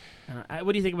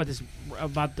 What do you think about this?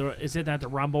 Is it that the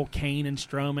Rumble, Kane and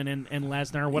Strowman and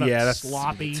Lesnar? What a that's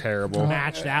sloppy, terrible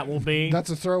match that will be. That's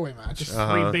a throwaway match. Just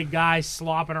three big guys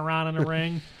slopping around in the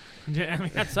ring. I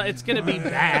mean, it's going to be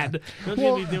bad. They're not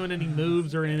going to be doing any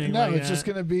moves or anything. No, like it's that. just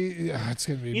going to be. It's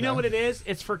going to be. You know bad. what it is?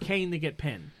 It's for Kane to get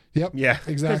pinned. Yep. Yeah.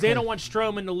 Exactly. Because they don't want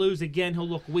Strowman to lose again. He'll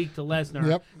look weak to Lesnar.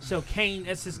 Yep. So Kane,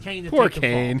 it's just Kane to Poor take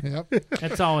Kane. the fall. Yep.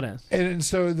 That's all it is. And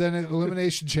so then at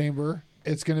Elimination Chamber,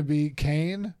 it's going to be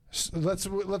Kane. Let's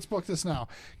book this now.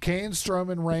 Kane,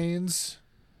 Strowman, Reigns.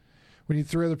 We need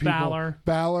 3 other people.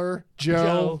 Balor,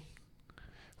 Joe.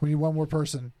 We need one more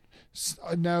person.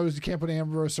 No, you can't put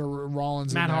Ambrose or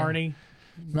Rollins Matt in there. Hardy,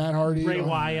 Matt Hardy. Ray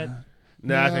Wyatt.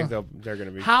 No, I Yeah. think they're going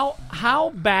to be.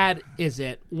 How bad is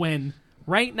it when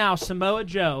right now Samoa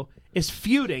Joe is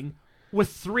feuding with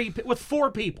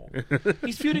 4 people?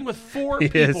 He's feuding with 4 He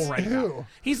people is. right now. Who?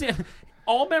 He's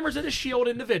all members of the Shield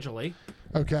individually,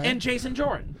 Okay. and Jason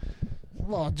Jordan.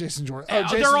 well, Jason Jordan. Oh,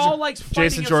 Jason They're all Jor- like fighting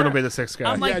Jason each Jordan other. will be the 6th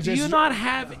guy. I'm like, Yeah, do you Jason not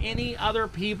have any other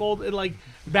people like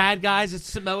bad guys? It's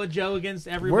Samoa Joe against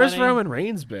everybody. Where's Roman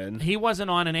Reigns been? He wasn't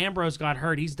on, and Ambrose got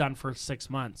hurt. He's done for 6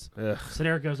 months. Ugh. So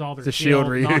there goes all their The Shield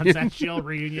reunion. nonsense. Shield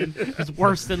reunion. It's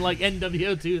worse than like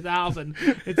NWO 2000.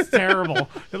 It's terrible.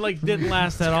 It like didn't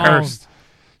last at all. Cursed.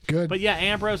 Good. But yeah,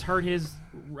 Ambrose hurt his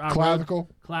Clavicle.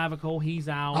 Clavicle. He's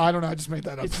out. I don't know. I just made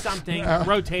that up. It's something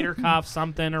rotator cuff,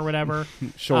 something or whatever.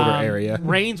 Shoulder area.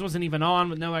 Reigns wasn't even on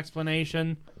with no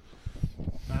explanation.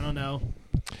 I don't know.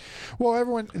 Well,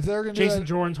 everyone, they're going to do Jason that.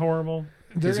 Jordan's horrible.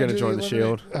 They're He's gonna do join the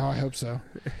Shield. Oh, I hope so.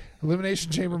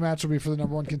 Elimination Chamber match will be for the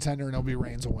number 1 contender, and it'll be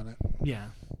Reigns will win it. Yeah,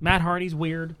 Matt Hardy's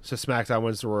weird. So SmackDown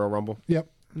wins the Royal Rumble. Yep.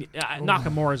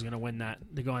 Nakamura's going to win that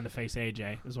to go in to face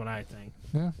AJ, is what I think.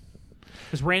 Yeah.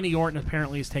 Because Randy Orton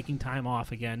apparently is taking time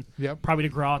off again. Yep. Probably to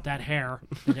grow out that hair.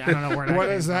 I don't know where that What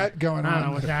came is from. that going I don't know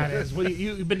on? what that is. Well,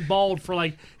 you've been bald for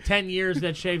like 10 years,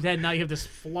 that shaved head. Now you have this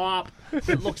flop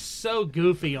that looks so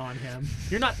goofy on him.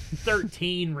 You're not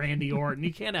 13, Randy Orton.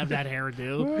 You can't have that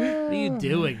hairdo. What are you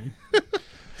doing?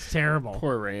 It's terrible.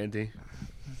 Poor Randy.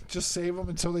 Just save them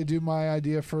until they do my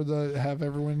idea for the have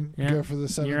everyone go for the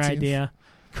 17th. Your idea.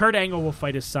 Kurt Angle will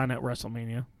fight his son at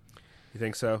WrestleMania. You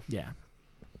think so? Yeah.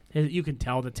 You can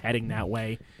tell that's heading that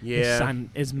way. Yeah. His son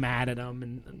is mad at him,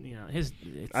 and you know his.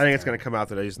 I think it's going to come out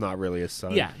that he's not really his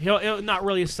son. Yeah, he'll not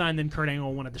really his son. Then Kurt Angle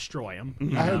will want to destroy him. you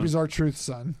I know? hope he's our truth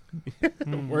son.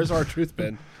 Where's R-Truth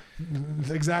been?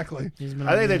 Exactly. He's been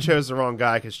I think on they the- chose the wrong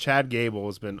guy because Chad Gable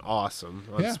has been awesome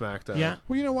on Yeah. SmackDown. Yeah,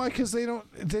 Well, you know why? Because they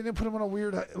didn't put him on a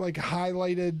weird like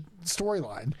highlighted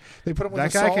storyline. They put him with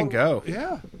That a guy solid, can go.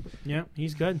 Yeah. yeah,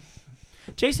 he's good.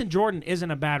 Jason Jordan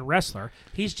isn't a bad wrestler.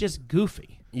 He's just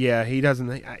goofy. Yeah, he doesn't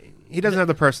have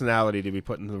the personality to be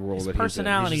put in the role His that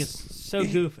personality he's in. is so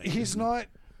goofy.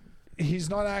 He's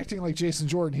not acting like Jason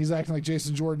Jordan. He's acting like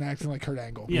Jason Jordan acting like Kurt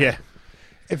Angle. Yeah. Yeah.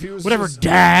 If he was Whatever, just-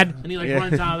 Dad, and he like Yeah.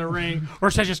 runs out of the ring,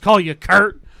 or should I just call you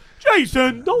Kurt?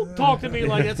 Jason, don't talk to me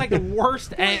like that. It's like the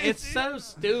worst. It's so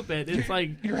stupid. It's like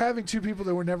You're having 2 people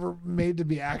that were never made to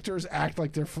be actors act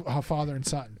like their father and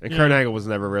son. And Kurt Angle was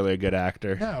never really a good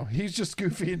actor. No, he's just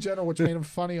goofy in general, which made him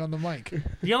funny on the mic.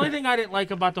 the only thing I didn't like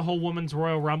about the whole Women's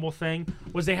Royal Rumble thing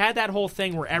was they had that whole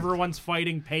thing where everyone's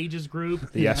fighting Paige's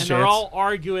group, The Yes and they're Chance. all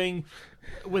arguing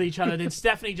with each other. Then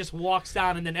Stephanie just walks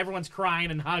down, and then everyone's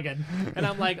crying and hugging. And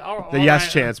I'm like, oh, The all yes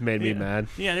right. chance made me Yeah. mad.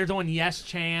 Yeah, they're doing yes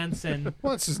chants, and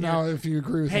Well, it's just now if you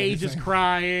agree with Paige is anything.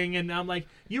 crying, and I'm like,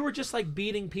 you were just like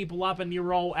beating people up, and you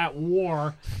were all at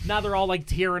war. Now they're all like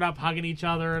tearing up, hugging each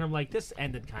other, and I'm like, this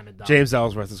ended kind of dumb. James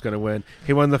Ellsworth is going to win.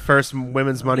 He won the first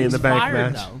women's Money in He's the Bank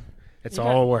fired, match. though. It's He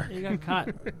all got- work. He got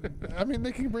cut. I mean,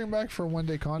 they can bring him back for a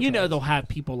 1-day contract. You know they'll have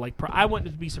people like. I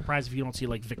wouldn't be surprised if you don't see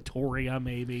like Victoria,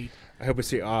 maybe. I hope we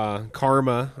see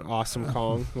Karma, Awesome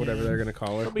Kong, whatever they're going to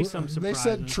call her. There'll be some They surprises.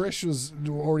 said Trish was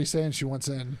already saying she wants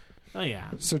in. Oh yeah.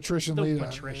 So Trish and They'll Lita.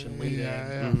 put Trish and Lita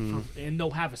Yeah, in. And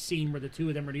they'll have a scene where the 2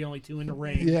 of them are the only 2 in the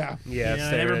ring. yeah. Yeah, You know,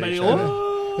 staring at everybody. each other.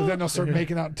 "Whoa!" And then they'll start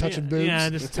making out and touching boobs. Yeah,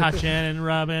 just touching and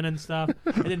rubbing and stuff,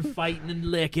 and then fighting and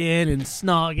licking and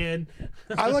snogging.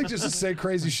 I like just to say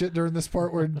crazy shit during this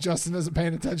part where Justin isn't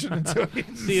paying attention until he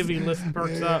See if he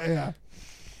perks up. Yeah.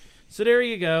 So there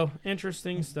you go.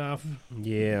 Interesting stuff.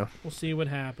 Yeah. We'll see what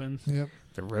happens. Yep.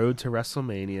 The road to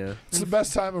WrestleMania. It's the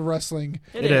best time of wrestling.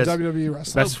 It is. WWE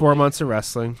wrestling. Best 4 months of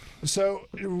wrestling. So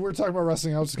we're talking about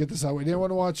wrestling. I'll just get this out. Did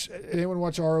anyone watch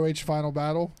ROH Final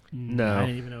Battle? No. I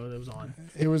didn't even know that was on.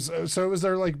 It was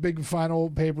their like big final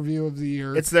pay per view of the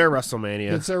year. It's their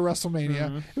WrestleMania. It's their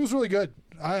WrestleMania. It was really good.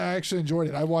 I actually enjoyed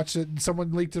it. I watched it.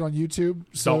 Someone leaked it on YouTube.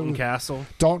 So Dalton Castle.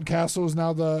 Dalton Castle is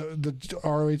now the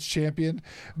ROH champion.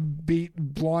 Beat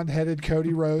blonde-headed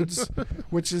Cody Rhodes,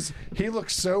 which is he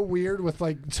looks so weird with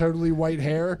like totally white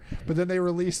hair. But then they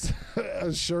released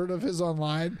a shirt of his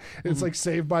online. And it's like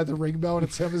Saved by the Ring Bell, and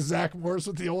it's him as Zach Morris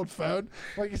with the old phone.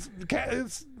 Like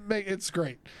it's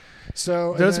great.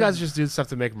 So Those guys just do stuff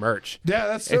to make merch. yeah,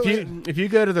 that's If you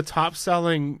go to the top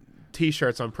selling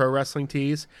T-shirts on Pro Wrestling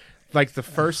Tees, like the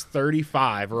first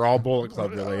 35 are all Bullet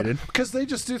Club related, because they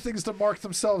just do things to mark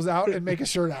themselves out and make a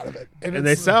shirt out of it, and it's-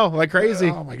 they sell like crazy.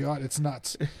 Oh my god, it's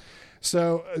nuts.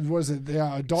 So was it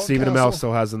Dalton Stephen Castle? Amell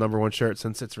still has the #1 shirt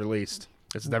since it's released.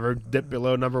 It's never dipped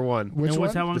below #1. Which And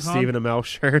what's that one? one The called? Stephen Amell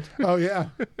shirt, Oh yeah,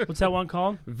 What's that one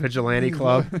called? Vigilante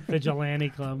Club. Vigilante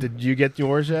Club. Did you get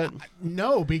yours yet?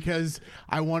 No, because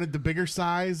I wanted the bigger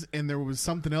size, and there was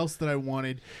something else that I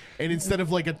wanted. And instead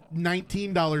of like a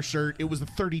 $19 shirt, it was a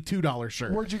 $32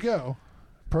 shirt. where'd you go?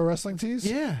 Pro Wrestling Tees?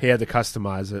 Yeah. He had to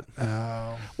customize it.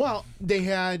 Oh, Well, they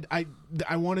had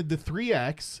I wanted the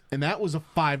 3X, and that was a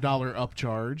 $5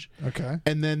 upcharge. okay.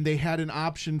 And then they had an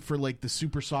option for like the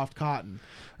super soft cotton,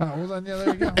 Oh, well then, yeah, there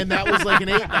you go. and that was like an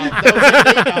 $8.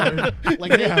 That was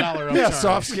like an $8 upcharge. Yeah,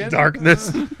 soft skin.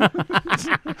 Darkness.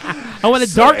 I wanted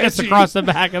So darkness edgy. across the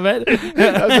back of it.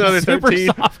 That was another Super 13.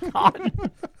 soft cotton.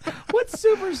 What's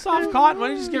super soft cotton? Why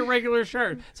don't you just get a regular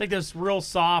shirt? It's like this real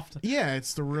soft. Yeah,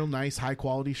 it's the real nice, high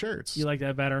quality shirts. You like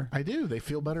that better? I do. They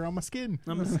feel better on my skin.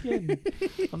 On the skin.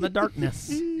 On the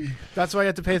darkness. That's why you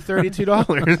have to pay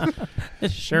 $32.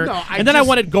 This shirt. No, I and then I just-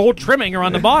 wanted gold trimming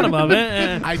around the bottom of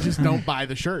it. I just don't buy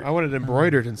the shirt. I want it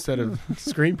embroidered instead of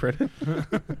screen printed.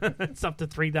 It's up to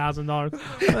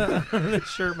 $3,000. This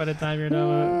shirt by the time you're done.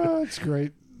 Oh, it's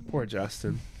great. Poor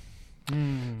Justin.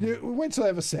 Yeah, wait till they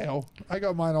have a sale. I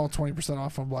got mine all 20%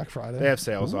 off on Black Friday. They have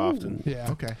sales often.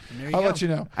 Yeah. Okay. I'll let you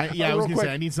know. I was real gonna quick,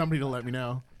 say I need somebody to let me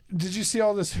know. did you see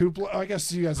all this hoopla? I guess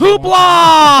you guys.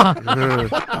 Hoopla!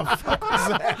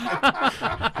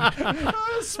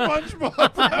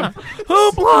 SpongeBob.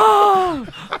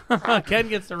 Hoopla! Ken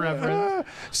gets the reference.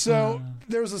 So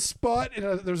there was a spot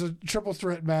in there's a triple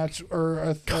threat match or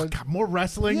a God, more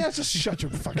wrestling. yeah, just shut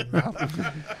your fucking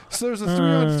mouth. So there's a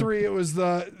 3-on-3. It was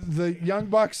the Young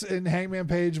Bucks and Hangman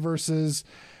Page versus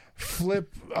Flip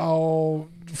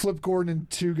Gordon and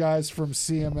two guys from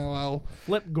CMLL.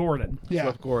 Flip Gordon. Yeah,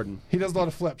 Flip Gordon. he does a lot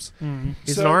of flips.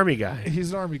 He's So- an army guy.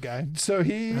 He's an army guy. So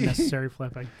he Unnecessary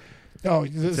flipping. oh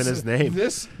this, in his name.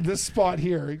 This spot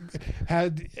here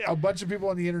had a bunch of people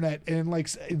on the internet and like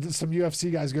some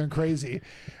UFC guys going crazy.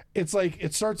 It's like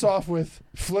it starts off with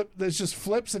there's just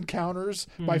flips and counters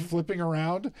by flipping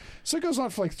around. So it goes on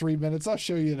for like 3 minutes. I'll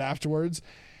show you it afterwards.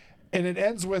 And it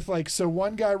ends with like, so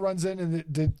one guy runs in and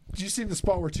did you see the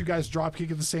spot where two guys drop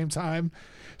kick at the same time?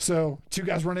 So two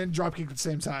guys run in, drop kick at the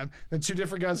same time. Then two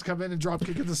different guys come in and drop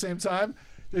kick at the same time.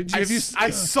 I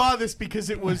saw this because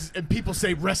it was, and people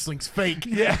say wrestling's fake.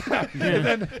 Yeah. And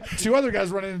then two other guys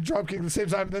run in and drop kick at the same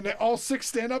time. And then they all six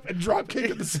stand up and drop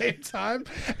kick at the same time.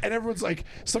 And everyone's like,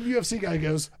 some UFC guy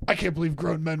goes, I can't believe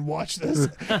grown men watch this.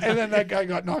 And then that guy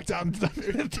got knocked out in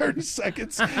 30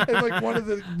 seconds. And like one of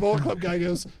the Bullet Club guy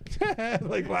goes,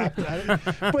 like laughed at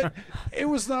it. But it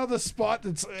was now the spot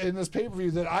that's in this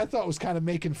pay-per-view that I thought was kind of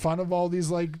making fun of all these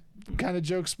like kind of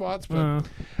joke spots, but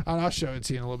I'll show it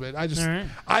to you in a little bit.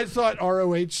 I thought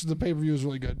ROH the pay per view was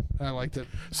really good. I liked it.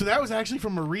 So that was actually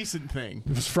from a recent thing.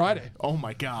 It was Friday. Oh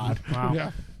my God. Wow.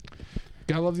 Yeah,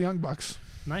 gotta love the Young Bucks.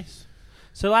 Nice.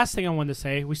 So last thing I wanted to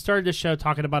say, we started this show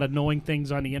talking about annoying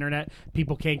things on the internet.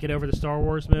 People can't get over the Star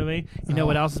Wars movie. You know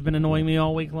what else has been annoying me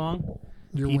all week long?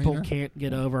 Your People wiener? can't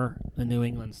get over the New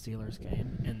England Steelers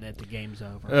game and that the game's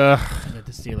over and that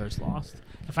the Steelers lost.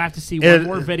 If I have to see one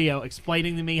more video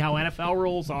explaining to me how NFL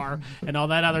rules are and all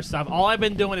that other stuff, all I've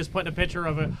been doing is putting a picture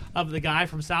of the guy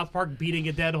from South Park beating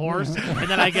a dead horse, and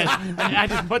then I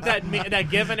just put that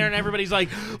gif in there, and everybody's like,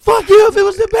 "Fuck you! If it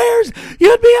was the Bears,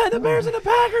 you'd be at the Bears and the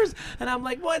Packers." And I'm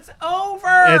like, "What's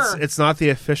over?" It's not the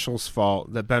officials'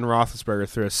 fault that Ben Roethlisberger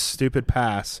threw a stupid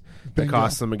pass that Bingo.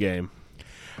 cost them a game.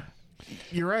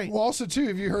 You're right. Well, also too,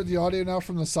 have you heard the audio now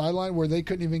from the sideline where they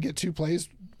couldn't even get two plays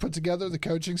put together, the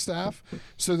coaching staff,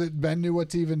 so that Ben knew what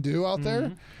to even do out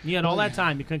there? You had all that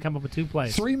time, you couldn't come up with two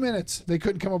plays. 3 minutes, they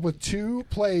couldn't come up with two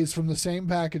plays from the same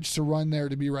package to run there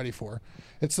to be ready for.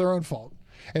 It's their own fault.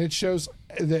 And it shows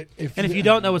that if you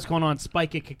don't know what's going on,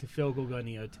 Spike it kicked a field goal going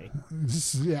to the OT.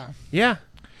 Yeah.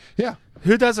 Yeah.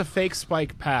 Who does a fake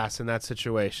spike pass in that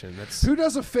situation? That's Who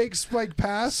does a fake spike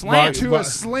pass Slant. to a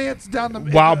slant down the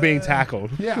while being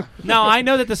tackled. Yeah. Now, I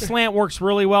know that the slant works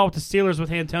really well with the Steelers with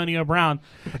Antonio Brown,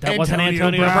 but that wasn't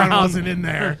Antonio Brown. wasn't in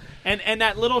there. And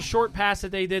that little short pass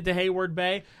that they did to Hayward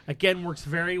Bay, again, works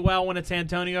very well when it's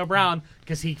Antonio Brown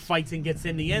because he fights and gets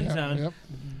in the end zone. Yep.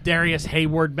 Darius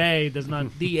Hayward Bay does not,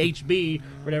 DHB,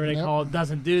 whatever they Yep. call it,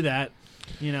 doesn't do that.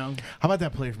 You know, How about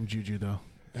that play from Juju though?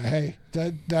 Hey,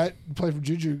 that play from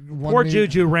Juju. poor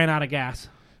Juju ran out of gas.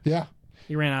 Yeah.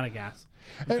 He ran out of gas,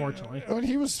 unfortunately. When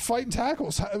he was fighting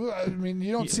tackles, I mean,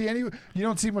 you don't see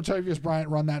Martavius Bryant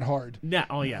run that hard. Yeah,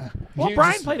 oh yeah. Well, He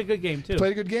Brian just played a good game too.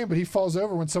 Played a good game, but he falls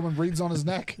over when someone breathes on his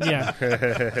neck. Yeah,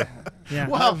 yeah.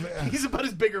 Well, he's about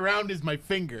as big around as my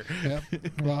finger. Yep.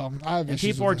 Well, I have And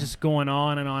issues people are with him. just going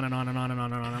on and on and on and on and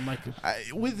on and on. I'm like,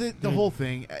 With the whole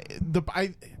thing,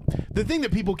 the thing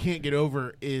that people can't get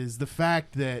over is the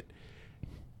fact that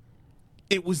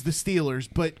it was the Steelers,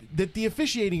 but that the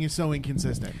officiating is so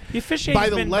inconsistent. the officiating's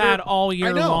been bad all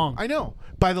year long. I know.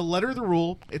 By the letter of the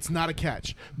rule, it's not a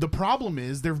catch. The problem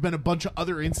is there have been a bunch of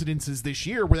other incidences this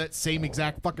year where that same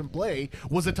exact fucking play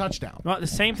was a touchdown. Well, the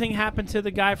same thing happened to the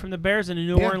guy from the Bears in the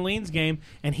New Yeah. Orleans game,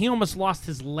 and he almost lost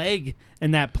his leg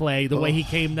in that play. The way he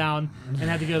came down and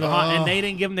had to go to the hot, and they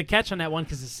didn't give him the catch on that one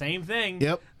because the same thing.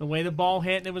 Yep. The way the ball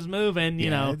hit and it was moving. You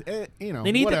know, they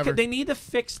need whatever. they need to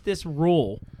fix this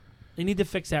rule. They need to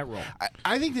fix that rule.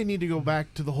 I think they need to go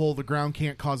back to the whole the ground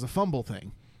can't cause a fumble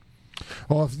thing.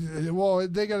 Well,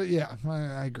 they got it. Yeah,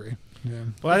 I agree. Yeah.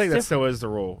 Well, I think that It's still is the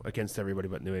rule against everybody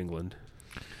but New England.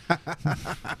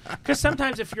 Because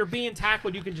sometimes if you're being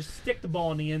tackled, you can just stick the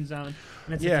ball in the end zone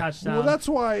and it's a Yeah. touchdown. Well, that's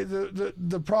why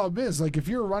the problem is, like, if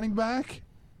you're a running back,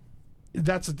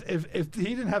 if he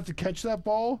didn't have to catch that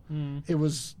ball, it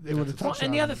would have touched.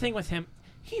 And the other thing with him,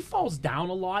 he falls down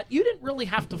a lot. You didn't really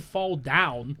have to fall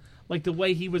down like the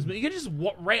way he was. You could just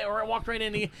walked right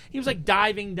in. He was like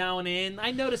diving down in.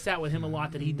 I noticed that with him a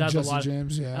lot, that he does Jesse a lot,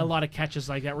 James, yeah. a lot of catches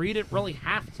like that where you didn't really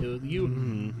have to.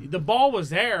 The ball was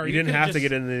there. You didn't could've have to just-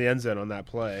 get into the end zone on that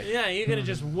play. Yeah, you could have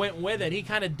just went with it. He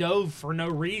kind of dove for no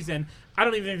reason. I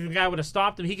don't even think the guy would have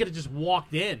stopped him. He could have just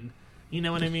walked in. You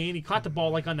know what I mean? He caught the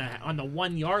ball like on the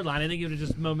 1 yard line. I think it would have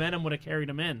just momentum would have carried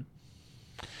him in.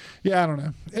 Yeah, I don't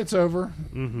know. It's over.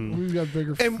 We've got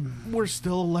bigger. And we're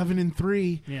still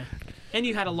 11-3. Yeah. And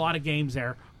you had a lot of games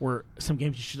there where some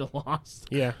games you should have lost.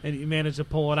 Yeah. And you managed to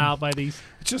pull it out by these.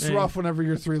 It's just rough whenever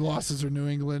your 3 losses are New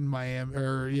England, Miami,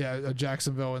 or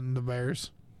Jacksonville and the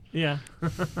Bears. Yeah.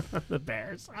 The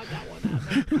Bears. How'd that one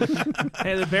happen?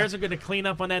 Hey, the Bears are going to clean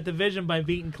up on that division by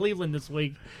beating Cleveland this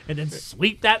week and then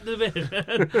sweep that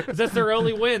division. That's their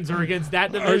only wins are against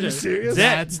that division. Are you serious?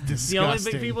 That's That's the only big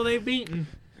disgusting. people they've beaten.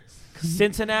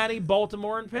 Cincinnati,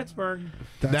 Baltimore, and Pittsburgh.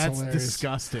 That's hilarious.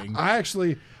 disgusting. I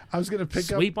was going to pick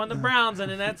Sweep on the Browns,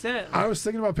 and then that's it. I was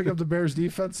thinking about picking up the Bears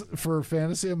defense for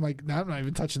fantasy. I'm like, nah, I'm not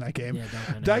even touching that game. Yeah,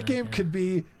 don't. That game could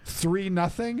be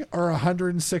 3-0 or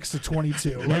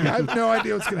 106-22. Like, I have no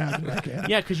idea what's going to happen in that game.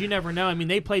 Yeah, because you never know. I mean,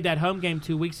 they played that home game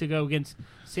 2 weeks ago against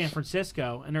San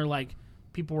Francisco, and they're like,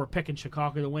 people were picking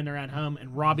Chicago to win their at home,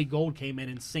 and Robbie Gould came in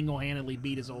and single-handedly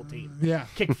beat his old team. Yeah.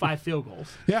 Kicked 5 field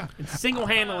goals. Yeah. And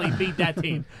single-handedly beat that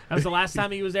team. That was the last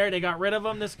time he was there. They got rid of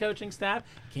him, this coaching staff.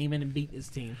 Came in and beat his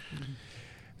team.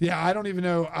 Yeah, I don't even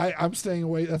know. I'm staying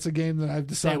away. That's a game that I've Stay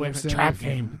decided away I'm from staying trap away from.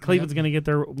 game. Cleveland's going to get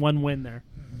their one win there.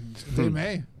 They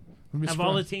may. Wouldn't be Of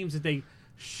all the surprised. teams that they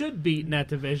should beat in that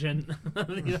division,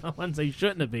 ones they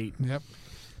shouldn't have beat. Yep.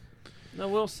 No,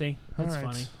 we'll see. All That's right.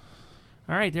 funny.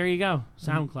 All right, there you go.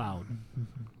 SoundCloud.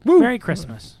 Woo! Merry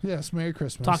Christmas. Yes, Merry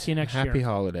Christmas. Talk to you next Happy year.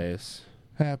 holidays.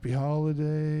 Happy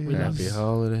holidays. We love Happy you.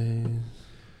 holidays.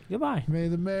 Goodbye. May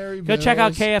the merry Go check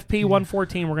out bells- KFP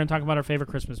 114. We're going to talk about our favorite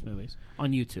Christmas movies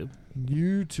on YouTube.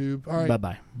 YouTube. All right.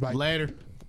 Bye-bye. Bye. Later.